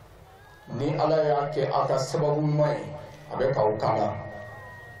ni ala y'a kɛ a ka sababu ɲuman ye a bɛ k'aw kala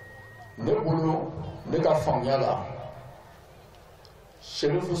ne bolo ne ka faamuya la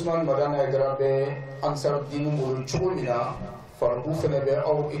Sherif Usman Madana Haidara bɛ Ansar dini bolo cogo min na farikolo fana bɛ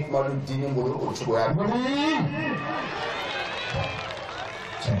aw ikmalu dini bolo o cogoya bon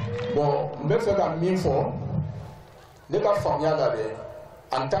n bɛ fɛ ka min fɔ ne ka faamuya la dɛ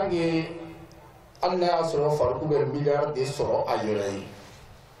en tant que hali n'a y'a sɔrɔ farikolo bɛ miliyari de sɔrɔ a yɛrɛ ye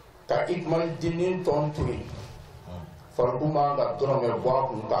ka ikmal dini tɔn to yen farikolo man ka dɔrɔmɛ bɔ a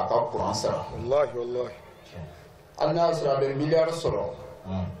kun k'a ka kuran sara hali n'a y'a sɔrɔ a bɛ miliyari sɔrɔ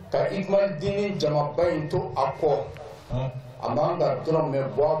ka ikmal dini jamaba in to a kɔ a man ka dɔrɔmɛ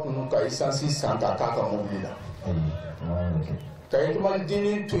bɔ a kun ka isansi san k'a k'a ka mobili la ka ikmal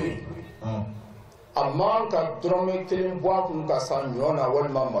dini to yen a man ka dɔrɔmɛ kelen bɔ a kun ka san ɲɔ na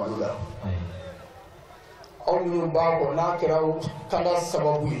walima malo la aw minnu b'a kɔ n'a kɛra kanda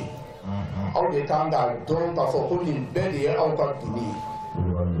sababu ye aw de kan k'a dɔn k'a fɔ ko nin bɛɛ de ye aw ka doni ye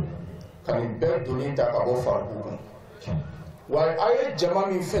ka nin bɛɛ doni ta ka bɔ farikolo kan wa a ye jama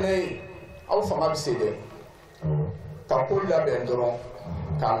min fɛnɛ ye aw fanga bɛ se dɛ ka ko labɛn dɔrɔn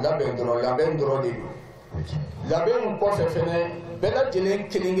k'a labɛn dɔrɔn labɛn dɔrɔn de don labɛn kɔfɛ fɛnɛ bɛɛ lajɛlen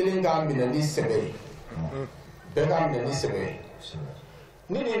kelen-kelen k'a minɛ ni sɛbɛ ye bɛɛ k'a minɛ ni sɛbɛ ye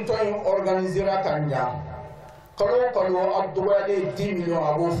ni nin tɔn in organisera ka ɲa kalo o kalo a dɔgɔyalen 10 millions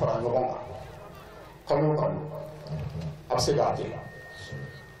a b'o fara ɲɔgɔn kan kalo o kalo a bɛ se k'a kɛ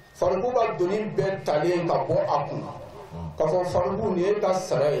faribugu ka doni bɛɛ talen ka bɔ a kun k'a fɔ faribugu nin ye ka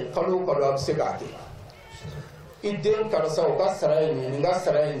sara ye kalo o kalo a bɛ se k'a kɛ i den karisa o ka sara ye nin ka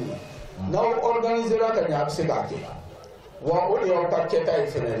sara ye nin n'aw organisera ka ɲa a bɛ se k'a kɛ wa o de y'aw ka kɛta ye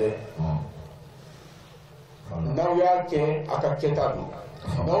fɛnɛ dɛ n'aw y'a kɛ a ka kɛta don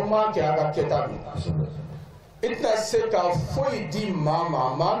n'aw m'a kɛ a ka kɛta don i tɛna se ka foyi di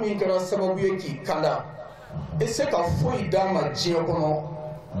maa min kɛra sababu ye k'i kanda i se ka foyi d'a ma diɲɛ kɔnɔ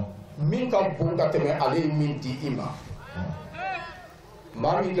min ka bon ka tɛmɛ ale ye min di i ma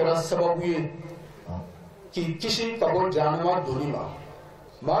maa min kɛra sababu ye k'i kisi ka bɔ jahanama donni ma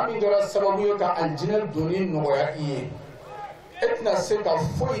maa min kɛra sababu ye ka alijinɛ donni nɔgɔya i ye e tɛna se ka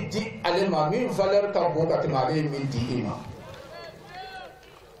foyi di ale ma min valeur ka bon ka tɛmɛ ale ye min di i ma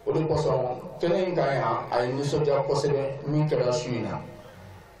o de kosɔn kɛnɛ in kan yan a ye nisɔndiya kosɛbɛ min kɛra su in na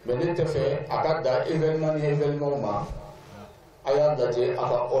mɛ ne tɛ fɛ a ka da événement ni événement ma a y'a lajɛ a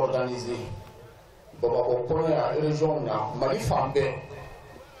ka organiser Bamakɔ kɔnɔ yan région na Mali fan bɛɛ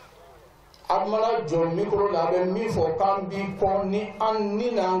a mana jɔ micro la a bɛ min fɔ k'an b'i kɔ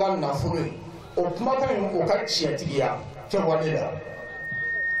ni n'an ka nafolo ye o kumakan in o ka tiɲɛtigiya kɛwale la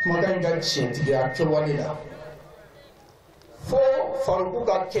kumakan in ka tiɲɛtigiya kɛwale la fo faribugu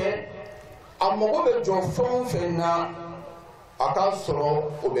ka kɛ a mago bɛ jɔ fɛn o fɛn na a k'a sɔrɔ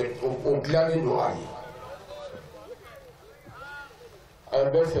o dilannen don a ye a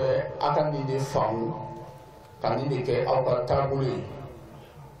bɛ fɛ a ka nin de faamu ka nin de kɛ aw ka taabolo ye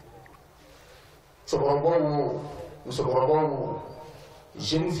cɛkɔrɔbaw o musokɔrɔbaw o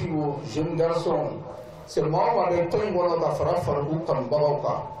jeune fille o jeune garçon c'est maa o maa bɛ tɔn in kɔnɔ ka fara faribugu kanubagaw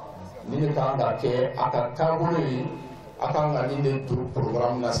kan nin de kan ka kɛ a ka taabolo ye a kan ka nin de don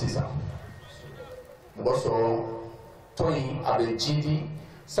programme na sisan mɔgɔ sɔrɔ tɔn in a bɛ jidi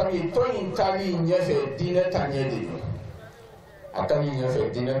sabu tɔn in taali ɲɛfɛ diinɛ taaɲɛ de don a taali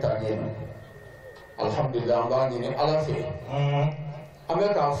ɲɛfɛ diinɛ taaɲɛ don alhamdulilah an b'a ɲini ala fɛ an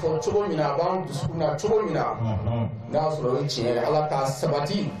bɛ k'a fɔ cogo min na a b'an dusukun na cogo min na n'a y'a sɔrɔ o ye tiɲɛ ye ala k'a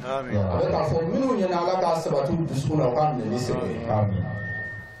sabati a bɛ k'a fɔ minnu ɲɛna ala k'a sabati u dusukun na u k'a minɛ ni sɛbɛ ye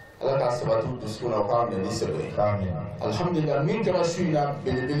ala k'a sabati u dusukun na u k'a minɛ ni sɛbɛ ye alhamdulilah min kɛra su in na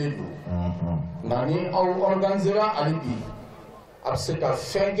belebele don nka ni aw organisera hali bi a bɛ se ka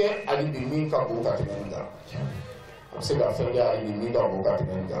fɛn kɛ hali bi min ka bon ka tɛmɛ nin kan a bɛ se ka fɛn kɛ hali bi min ka bon ka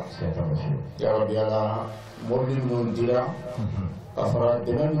tɛmɛ nin kan yarabi ala mobili minnu dira ka fara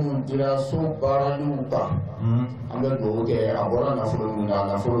dɛmɛ minnu dira so baaraliw kan an bɛ dugawu kɛ a bɔra nafolo min na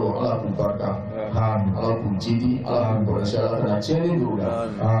nafolo ala k'u barika ala k'u jidi ala k'u kɔlɔsi ala kana tiɲɛni don u la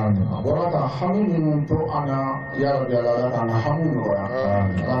a bɔra ka hami minnu to an na yarabi ala k'an ka hami nɔgɔya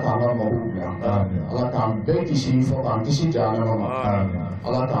ala k'an ka magow bila ala k'an bɛɛ kisi fɔ k'an kisi jahanama ma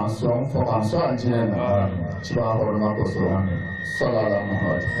ala k'an sɔn fɔ k'an sɔn alijinɛ na ciba hɔrɔnma kosɔn salala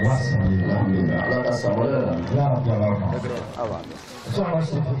muhammad alhamdulillah ala ka san wɛrɛ la Sama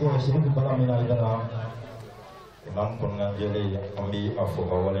sifiko sifiko bala mina idana imam kunna jeli ambi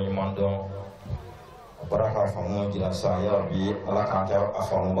afuka wala imando baraka famu jila sa ya rabbi ala kan ta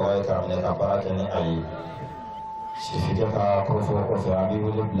afamu baraka min ka baraka ni ayi sifiko ka ko fa abi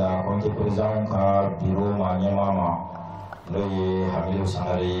wuli bla konte president ka biro ma nyama ma no ye hamilu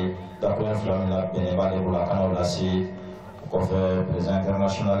sanare da ko flamina bene bale bula kana lasi ko fa president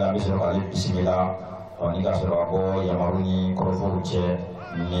international abi so kali bismillah ni ka sɔrɔ a bɔ yamaru ni kɔrɔfɔw cɛ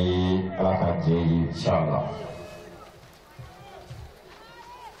ni ala ka jɛ ye inshallah.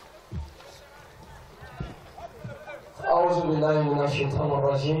 أعوذ بالله من الشيطان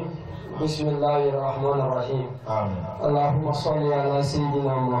الرجيم بسم الله الرحمن الرحيم آمين. اللهم صل على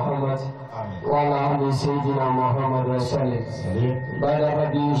سيدنا محمد وعلى آل سيدنا محمد وسلم. بعد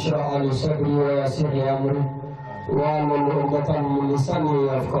ربي اشرح لي صدري ويسر لي أمري واحلل عقدة من لساني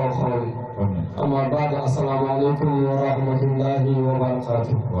يفقهوا قولي. أما بعد السلام عليكم ورحمة الله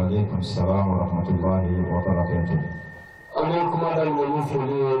وبركاته. وعليكم السلام ورحمة الله وبركاته. Amin kuma da nemi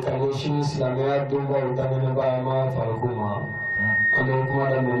fili kan shi islamiyya duba utanen ba ma farko ma amin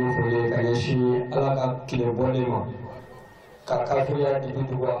kuma da nemi fili kan shi alaka kile bole ma ka kafiriya dibi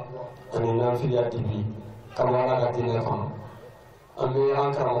duba ani nafiliya dibi kama alaka tine kama amin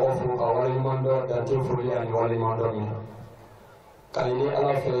an karamɔgɔ fo ka waleɲumandɔ dante foli ani waleɲumandɔ min kali ni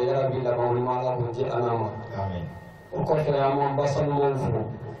ala fɛ yarabi laban ɲuman ala k'o di ana ma o kɔfɛ an b'an basanumanw fo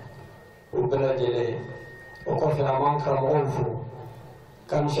o bɛɛ lajɛlen o kɔfɛ an b'an karamɔgɔw fo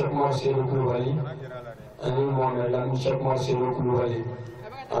k'an Sheikh Umar Seydou Kulubali ani mohammed lam cheikh marcelo kulubali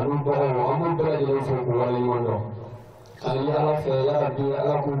anu dogo amu bela jele fo ko wala mondo ani ala fe ya rabbi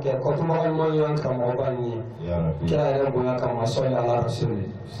ala ku ke ko tuma mo yan kam o bani ya rabbi kira ya buya kam salli ala rasul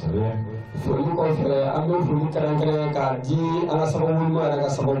fo ni ko fe amu fu ni karan ka di ala sababu mo ala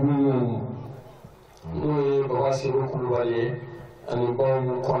sababu mo ni baba sero kulubali ani bo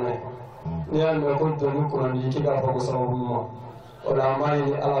mo kone ni an ko do mo kono ni ki ga ko sababu mo ola mai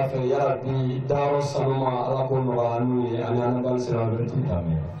ala fe ya rabbi daro sanuma ala ko no anu ni ani an ban sira berti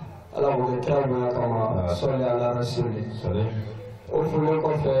amin ala ko kira bo kama salli ala rasul o fulen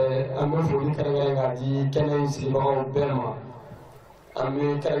ko fe amu fuli kare ga di kene si ba o bema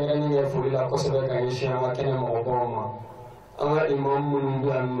amu kare ni ne fuli la ko se ga ni shi ama kene mo bo ma ama imam mun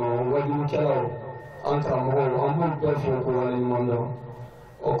bi anno wadi mu kala an kara mo amu be fo ko wala ni mondo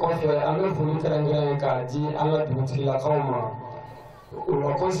o ko fe amu fuli kare ga di ala duti la kauma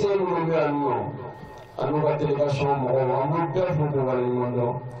o conseil mo be anno anu ba delegation mo amu be fo ko wala ni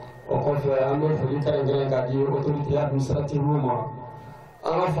mondo o ko fe amu fuli kare ga di autorité administrative mo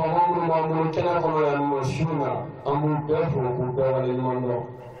ala fama mun ma mun kena kono ya no shuna amu be fo ko be wala ni mondo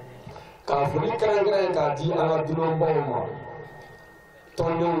ka fuli kare ga di ala duno mbawma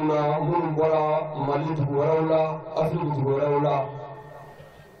tonyon na mun bola mali du warawla afrique du warawla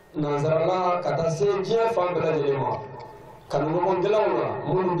nazarala kata se je fam bela jelema kan no mon gelawla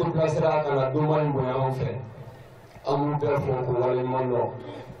mun déplacer kana do man bo ya on fe amu be fo ko wala mondo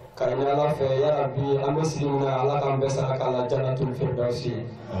kanya la fe ya rabbi ameslimina ala kan besara kala jannatul firdausi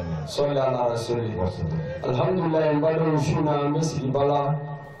sallallahu alaihi wasallam alhamdulillah mbado shuna mesli bala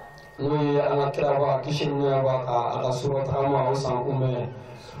ni ana kiraba kishinna ba ka ala surat ama usan umme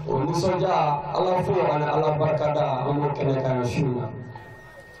o musoja ala fu ana ala barkada amu kene kan shuna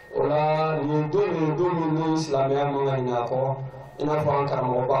ola ni do ni islamia mangana ko ina fa an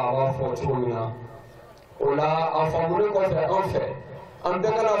karamo ba wa fo tumina ola afamule ko fe en fait an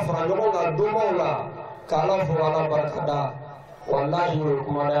bɛɛ kana fara ɲɔgɔn kan donbaw la k'ala fo ala barikada wallahi o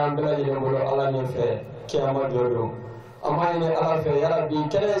kuma da an bɛɛ lajɛlen bolo ala ɲɛfɛ kiyama jɔ don an b'a ɲini ala fɛ yarabi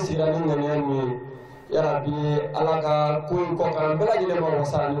kɛnɛ sigira ni ŋaniya min ye yarabi ala ka ko in kɔ kan an bɛɛ lajɛlen ma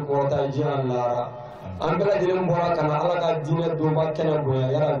wasa ni kɔrɔta diɲɛ lara an bɛɛ lajɛlen bɔra ka na ala ka diinɛ donba kɛnɛ bonya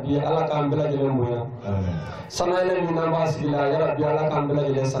yarabi ala k'an bɛɛ lajɛlen bonya sanayelen min n'an b'a sigi la yarabi ala k'an bɛɛ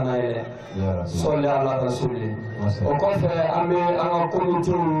lajɛlen sanayelen sɔli ala rasuli o kɔfɛ an bɛ an ka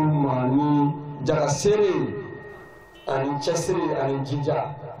komitew ma ni jagasere ani cɛsiri ani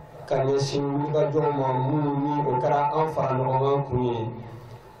jija ka ɲɛsin wulikajɔw ma minnu ni o kɛra an fara ɲɔgɔn kan kun ye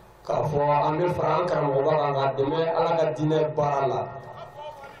k'a fɔ an bɛ fara an karamɔgɔba kan ka dɛmɛ ala ka diinɛ baara la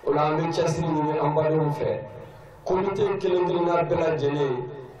o la an bɛ cɛsiri ɲini an badenw fɛ komite kelen kelenna bɛɛ lajɛlen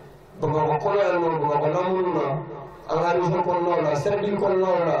bamakɔ kɔnɔ yan nɔ bamakɔ lamunu na an ka région kɔnɔnaw la sɛrɛgili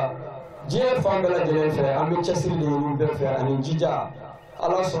kɔnɔnaw la diɲɛ fan bɛɛ lajɛlen fɛ an bɛ cɛsiri de ɲini bɛɛ fɛ ani jija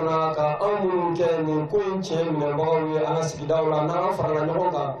ala sɔnna ka an minnu kɛ nin ko in tiɲɛ minɛbagaw ye an ka sigidaw la n'an farala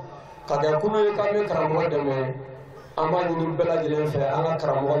ɲɔgɔn kan ka kɛ kulu ye k'an bɛ karamɔgɔ dɛmɛ an b'a ɲini bɛɛ lajɛlen fɛ an ka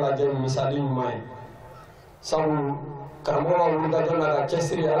karamɔgɔ lajɛ misali ɲuman ye sabu karamɔgɔ ka wulikajɔ n'a ka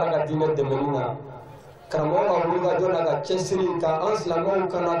cɛsiri ala ka diinɛ dɛmɛni na karamɔgɔ ka wulikajɔ n'a ka cɛsiri ka an silamɛw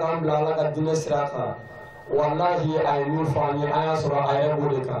kana k'an bila ala ka diinɛ sira kan wallahi a ye min fɔ an ye an y'a sɔrɔ a yɛrɛ b'o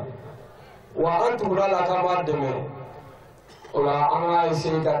de kan wa an tugura la k'an b'a dɛmɛ o la an ka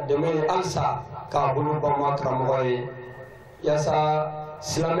essayer ka dɛmɛ ye halisa k'a bolo bama karamɔgɔ ye yaasa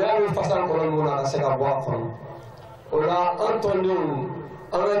silamɛya bɛ fasa kɔnɔ min na ka se ka bɔ a kɔnɔ o la an tɔndenw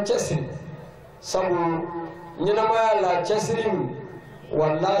an ka cɛsiri sabu ɲɛnamaya la cɛsiri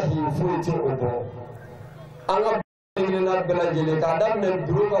wallahi foyi tɛ o bɔ an ka kelenna bɛɛ lajɛlen k'a daminɛ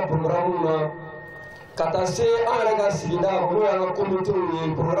bureau ka programme na ka taa se an yɛrɛ ka sigida n'o y'an ka komitew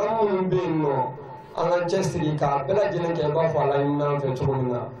ye programme minnu bɛ yen nɔ an ka cɛsiri k'a bɛɛ lajɛlen kɛ i b'a fɔ a laɲinina an fɛ cogo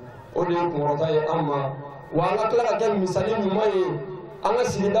min na o de ye kunkɔrɔta ye an ma wa an ka tila ka kɛ misali ɲuman ye an ka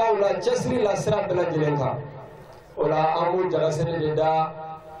sigidaw la cɛsiri la sira bɛɛ lajɛlen kan o la an b'o jalasere de da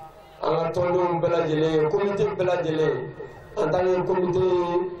an ka tɔndenw bɛɛ lajɛlen komite bɛɛ lajɛlen en tant que komite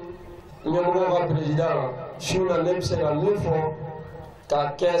ɲɛmɔgɔ ka président su na ne bɛ se ka min fɔ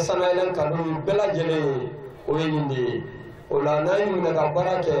ka kɛ sanayelen kanu ye bɛɛ lajɛlen ye o ye nin de ye o la n'an ye minɛ ka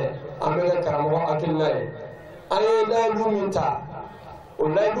baara kɛ an bɛ kɛ karamɔgɔ hakilina ye an ye layidu min ta o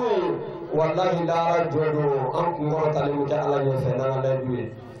layidu ye wallahi lahara jɔ don an kunkɔrɔtalen bɛ kɛ ala ɲɛfɛ n'an ka layidu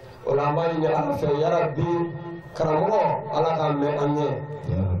ye o la an b'a ɲini ala fɛ yarabi karamɔgɔ ala k'an mɛn an ɲɛ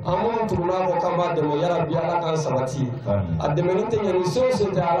an minnu tuguna kɔ k'an b'a dɛmɛ yarabi ala k'an sabati a dɛmɛni tɛ ɲɛ ni se o se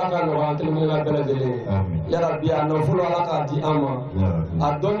tɛ ala k'a nɔgɔya an kelen kelenna bɛɛ lajɛlen yarabi a nafolo ala k'a di an ma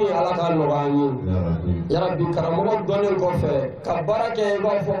a dɔnni ala k'a nɔgɔya an ye yarabi karamɔgɔ dɔnnen kɔfɛ ka baara kɛ i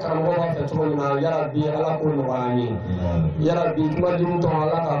b'a fɔ karamɔgɔ b'a fɛ cogo min na yarabi ala k'o nɔgɔya an ye yarabi kumadimi tɔn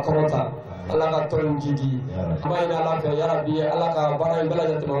ala k'a kɔrɔta ala ka tɔn jidi an b'a ɲini ala fɛ yarabi ala ka baara in bɛɛ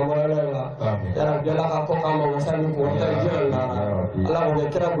lajɛlen tɛmɛ wɛrɛ la yarabi ala ka kɔ k'an ma wasa min kɔ wasa jɛn la ala k'o kɛ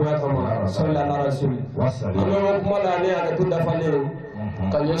kira bonya kama sɔli ala rasuli an bɛ bɔ kuma la ne y'a kɛ to dafalen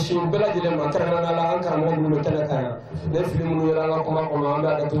ka ɲɛsin bɛɛ lajɛlen ma kɛrɛnkɛrɛnnenya la an karamɔgɔ minnu bɛ kɛnɛ kan yan ne fili minnu yɛrɛ an ka kuma kɔnɔ an bɛ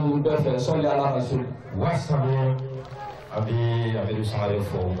a kɛ to nin bɛɛ fɛ sɔli ala rasuli wasabi a bɛ sangare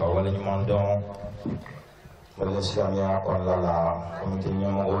fo ka waleɲuman dɔn wale silamɛya kɔnɔna la komite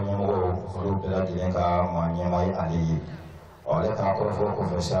ɲɛmɔgɔ olu bɛɛ lajɛlen ka maa ɲɛma ye ale ye ale k'a kɔrɔfɔ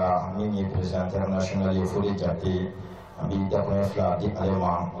kɔfɛ sa min ye président international ye Fode Jate an bɛ dakuɲɛ fila di ale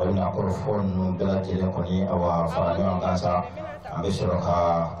ma o bɛna kɔrɔfɔ ninnu bɛɛ lajɛlen kɔni awa fara ɲɔgɔn kan sa an bɛ sɔrɔ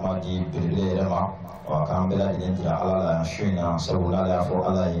ka kuma di belebele yɛrɛ ma wa k'an bɛɛ lajɛlen dira ala la yan su in na sabu n'ale y'a fɔ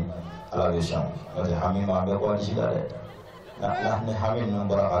ala ye ala bɛ sɔn n'o tɛ hami ma an bɛ kɔ disi la dɛ ni hami ninnu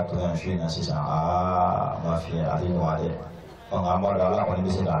bɔra ka to yan su in na sisan ma fi a tɛ nɔgɔya dɛ an b'a dɔn ala kɔni bɛ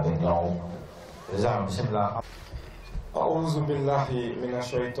se k'a bɛɛ dilan o président bisimila. أعوذ بالله من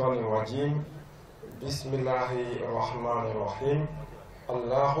الشيطان الرجيم بسم الله الرحمن الرحيم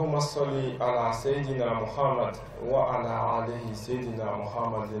اللهم صل على سيدنا محمد وعلى آله سيدنا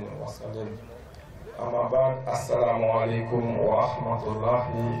محمد وسلم أما بعد السلام عليكم ورحمة الله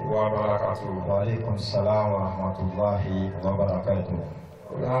وبركاته. وعليكم السلام ورحمة الله وبركاته.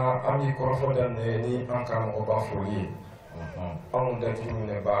 La ami korofo danni ankam obafoli on dati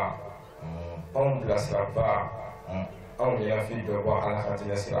min ba on bilasira ba anw de y'a fi bɛɛ bɔ ala ka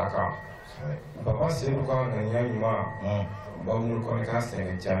tɛgɛ sira kan baba seyidu ka ŋaniya ɲuman bawu kɔni ka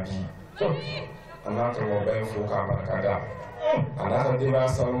sɛnɛ jaabi a n'a karamɔgɔba ye fo k'a barikada a n'a ka denbaya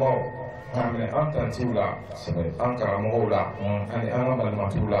sanumaw k'a minɛ an tantiw la an karamɔgɔw la ani an ka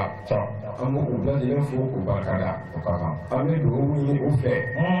balimatiw la an b'u bɛɛ lajɛlen fo k'u barikada an bɛ dugawu ɲini u fɛ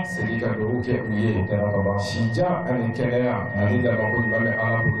segin ka dugawu kɛ u ye sijan ani kɛnɛya ani labanko ɲuman bɛ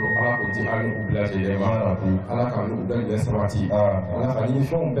ala bolo ala k'o di an ni u bɛɛ lajɛlen ma ala ka n'u bɛɛ lajɛlen sabati ala ka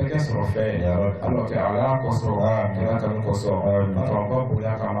ɲinifɛnw bɛɛ kɛ sɔrɔ fɛn ala kɛ ala kosɔn kɛnɛ kanu kosɔn a ka ba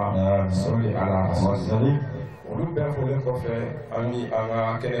bonya kama sɔli ala olu bɛɛ fɔlen kɔfɛ an bɛ an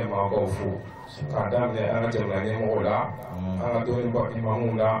ka kɛnɛ maabaw fo k'a daminɛ an ka jamana ɲɛmɔgɔw la an ka dɔnnibaa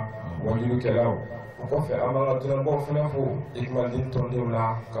imamuw la wajulikɛlaw o kɔfɛ an b'an ka dɔnnibaaw fana fo ikumaden tɔndenw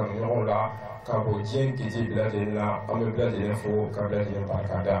la kanuɲɔgɔnw la ka bɔ diɲɛ gese bɛɛ lajɛlen na an bɛ bɛɛ lajɛlen fo ka bɛɛ lajɛlen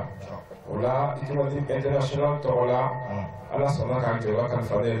barikada o la ikumaden international tɔgɔ la ala sɔnna k'a jɔyɔrɔ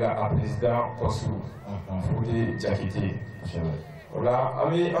kalifa ne la a président pɔstu Fode Jakite o la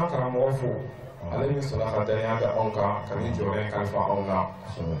an bɛ an karamɔgɔ fo ale min sɔnna ka daniya da anw kan ka nin jɔyɔrɔ in kalifa anw na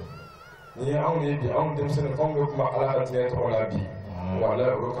ni ye anw ye bi anw denmisɛnnin anw bɛ kuma ala ka diɲɛ tɔgɔ la bi wala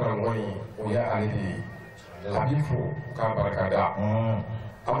o karamɔgɔ in o ye ale de ye a b'i fo k'a barikada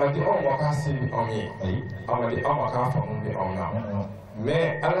a ma di anw ma k'a se bi anw ye a ma di anw ma k'a faamu bi anw na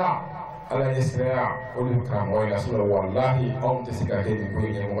mais ala ye siraya o de bɛ karamɔgɔ in na sinɔn walahi anw tɛ se ka kɛ nin ko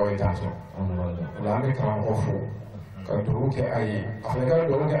in ɲɛmɔgɔ ye tantɔ o la an bɛ karamɔgɔ fo ka dugawu kɛ a ye a fana ka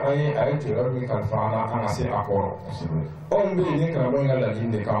dugawu kɛ an ye a ye jɔyɔrɔ min kalifa an na an ka se a kɔrɔ anw bɛ yen ni karamɔgɔ in ka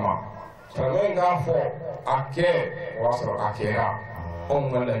laɲini de kama karamɔgɔ in k'a fɔ a kɛ o y'a sɔrɔ a kɛra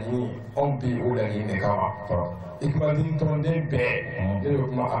anw ka laɲini anw bɛ yen o laɲini de kama ikumaden tɔnden bɛɛ ne bɛ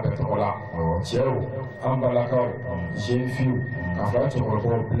kuma a bɛɛ tɔgɔ la cɛw an balakaw jeune filles ka fara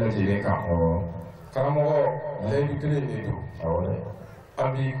cɛkɔrɔbaw bɛɛ lajɛlen kan karamɔgɔ layidu kelen de don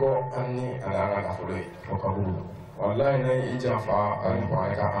an b'i kɔ an ni an ka nafolo ye o ka bolo walayi n'a y'i janfa ani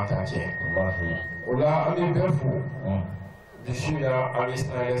kuranɛ ka an ta tiɲɛ o la an bɛ bɛɛ fo bisu in na an bɛ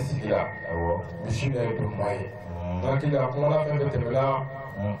Sanayelen sigi la bisu in na ye donba ye n hakili la kuma la fɛn fɛn tɛmɛna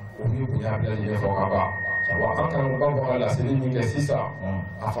o b'i bonya bɛɛ lajɛlen fɔ ka ban wa an karamɔgɔba bɔ ka laseli min kɛ sisan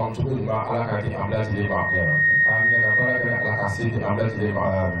a faamucogo ɲuman ala k'a di an bɛɛ lajɛlen ma k'a minɛ ka baara kɛ ala k'a se di an bɛɛ lajɛlen ma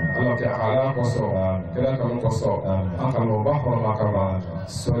ala kɛ ala kosɔn kɛlɛ kanu kosɔn an karamɔgɔba hɔrɔnma kama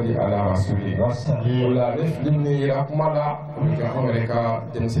sɔli ala rasuli o la ne fili min yera kuma la o bɛ kɛ anw yɛrɛ ka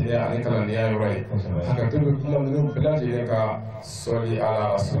denmisɛnninya ani kalandenya yɔrɔ ye hakɛto bɛ kuma ninnu bɛɛ lajɛlen ka sɔli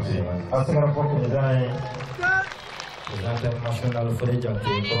ala rasuli. a sera fɔ président ye président international Fode Jate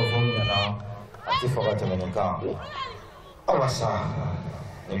kɔrɔfɔ ɲɛna a ti fɔ ka tɛmɛ nin kan awa sa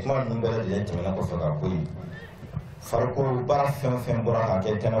nin kuma ninnu bɛɛ lajɛlen tɛmɛna kɔfɛ ka bɔ yen farikolo baara fɛn fɛn bɔra ka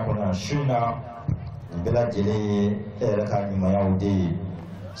kɛ kɛnɛ kɔnɔ yan su in na nin bɛɛ lajɛlen ye e yɛrɛ ka ɲumanyaw de ye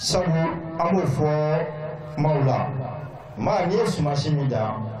sabu an b'o fɔ maula ma ni suma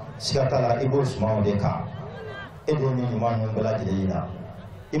shimida sikatala ibo suma de ka ede ni manu bela jina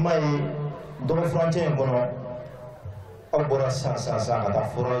imai do frontier bono aw bora sa ka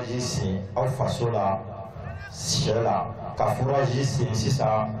forager si aw fasola shela ka forager si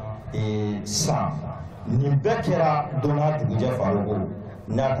sisa e sa ni bekera dona duguje farugo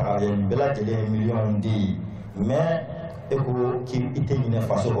na ta bela jele million di mais eko ki ite ni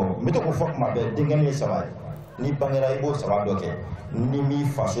faso ko mito ko fok ma be dengane sawai ni bangera ibo sawa doke ni mi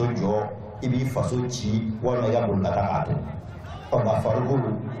faso jo ibi faso ci wala ya bol kata ato o ba farugo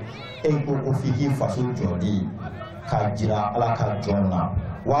e ko fiki faso jo di ka jira ala ka jonna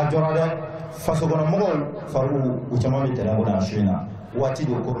wa jona de faso kono mogol farugo u chama be tera ngona shina wati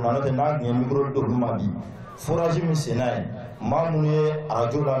do corona no te na ni micro do luma bi forage mi senai mamune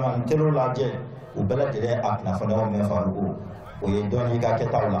arajola man telo laje u bela jere akna fana o me farugo o ye doni ka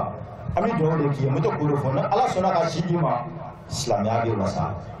ketawla ami do do ki mo to kulo fona ala sona ka shidima islam ya bi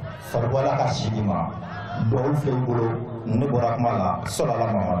wasa farugo ala ka shidima do fe ngulo ne borakmala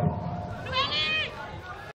sallallahu alaihi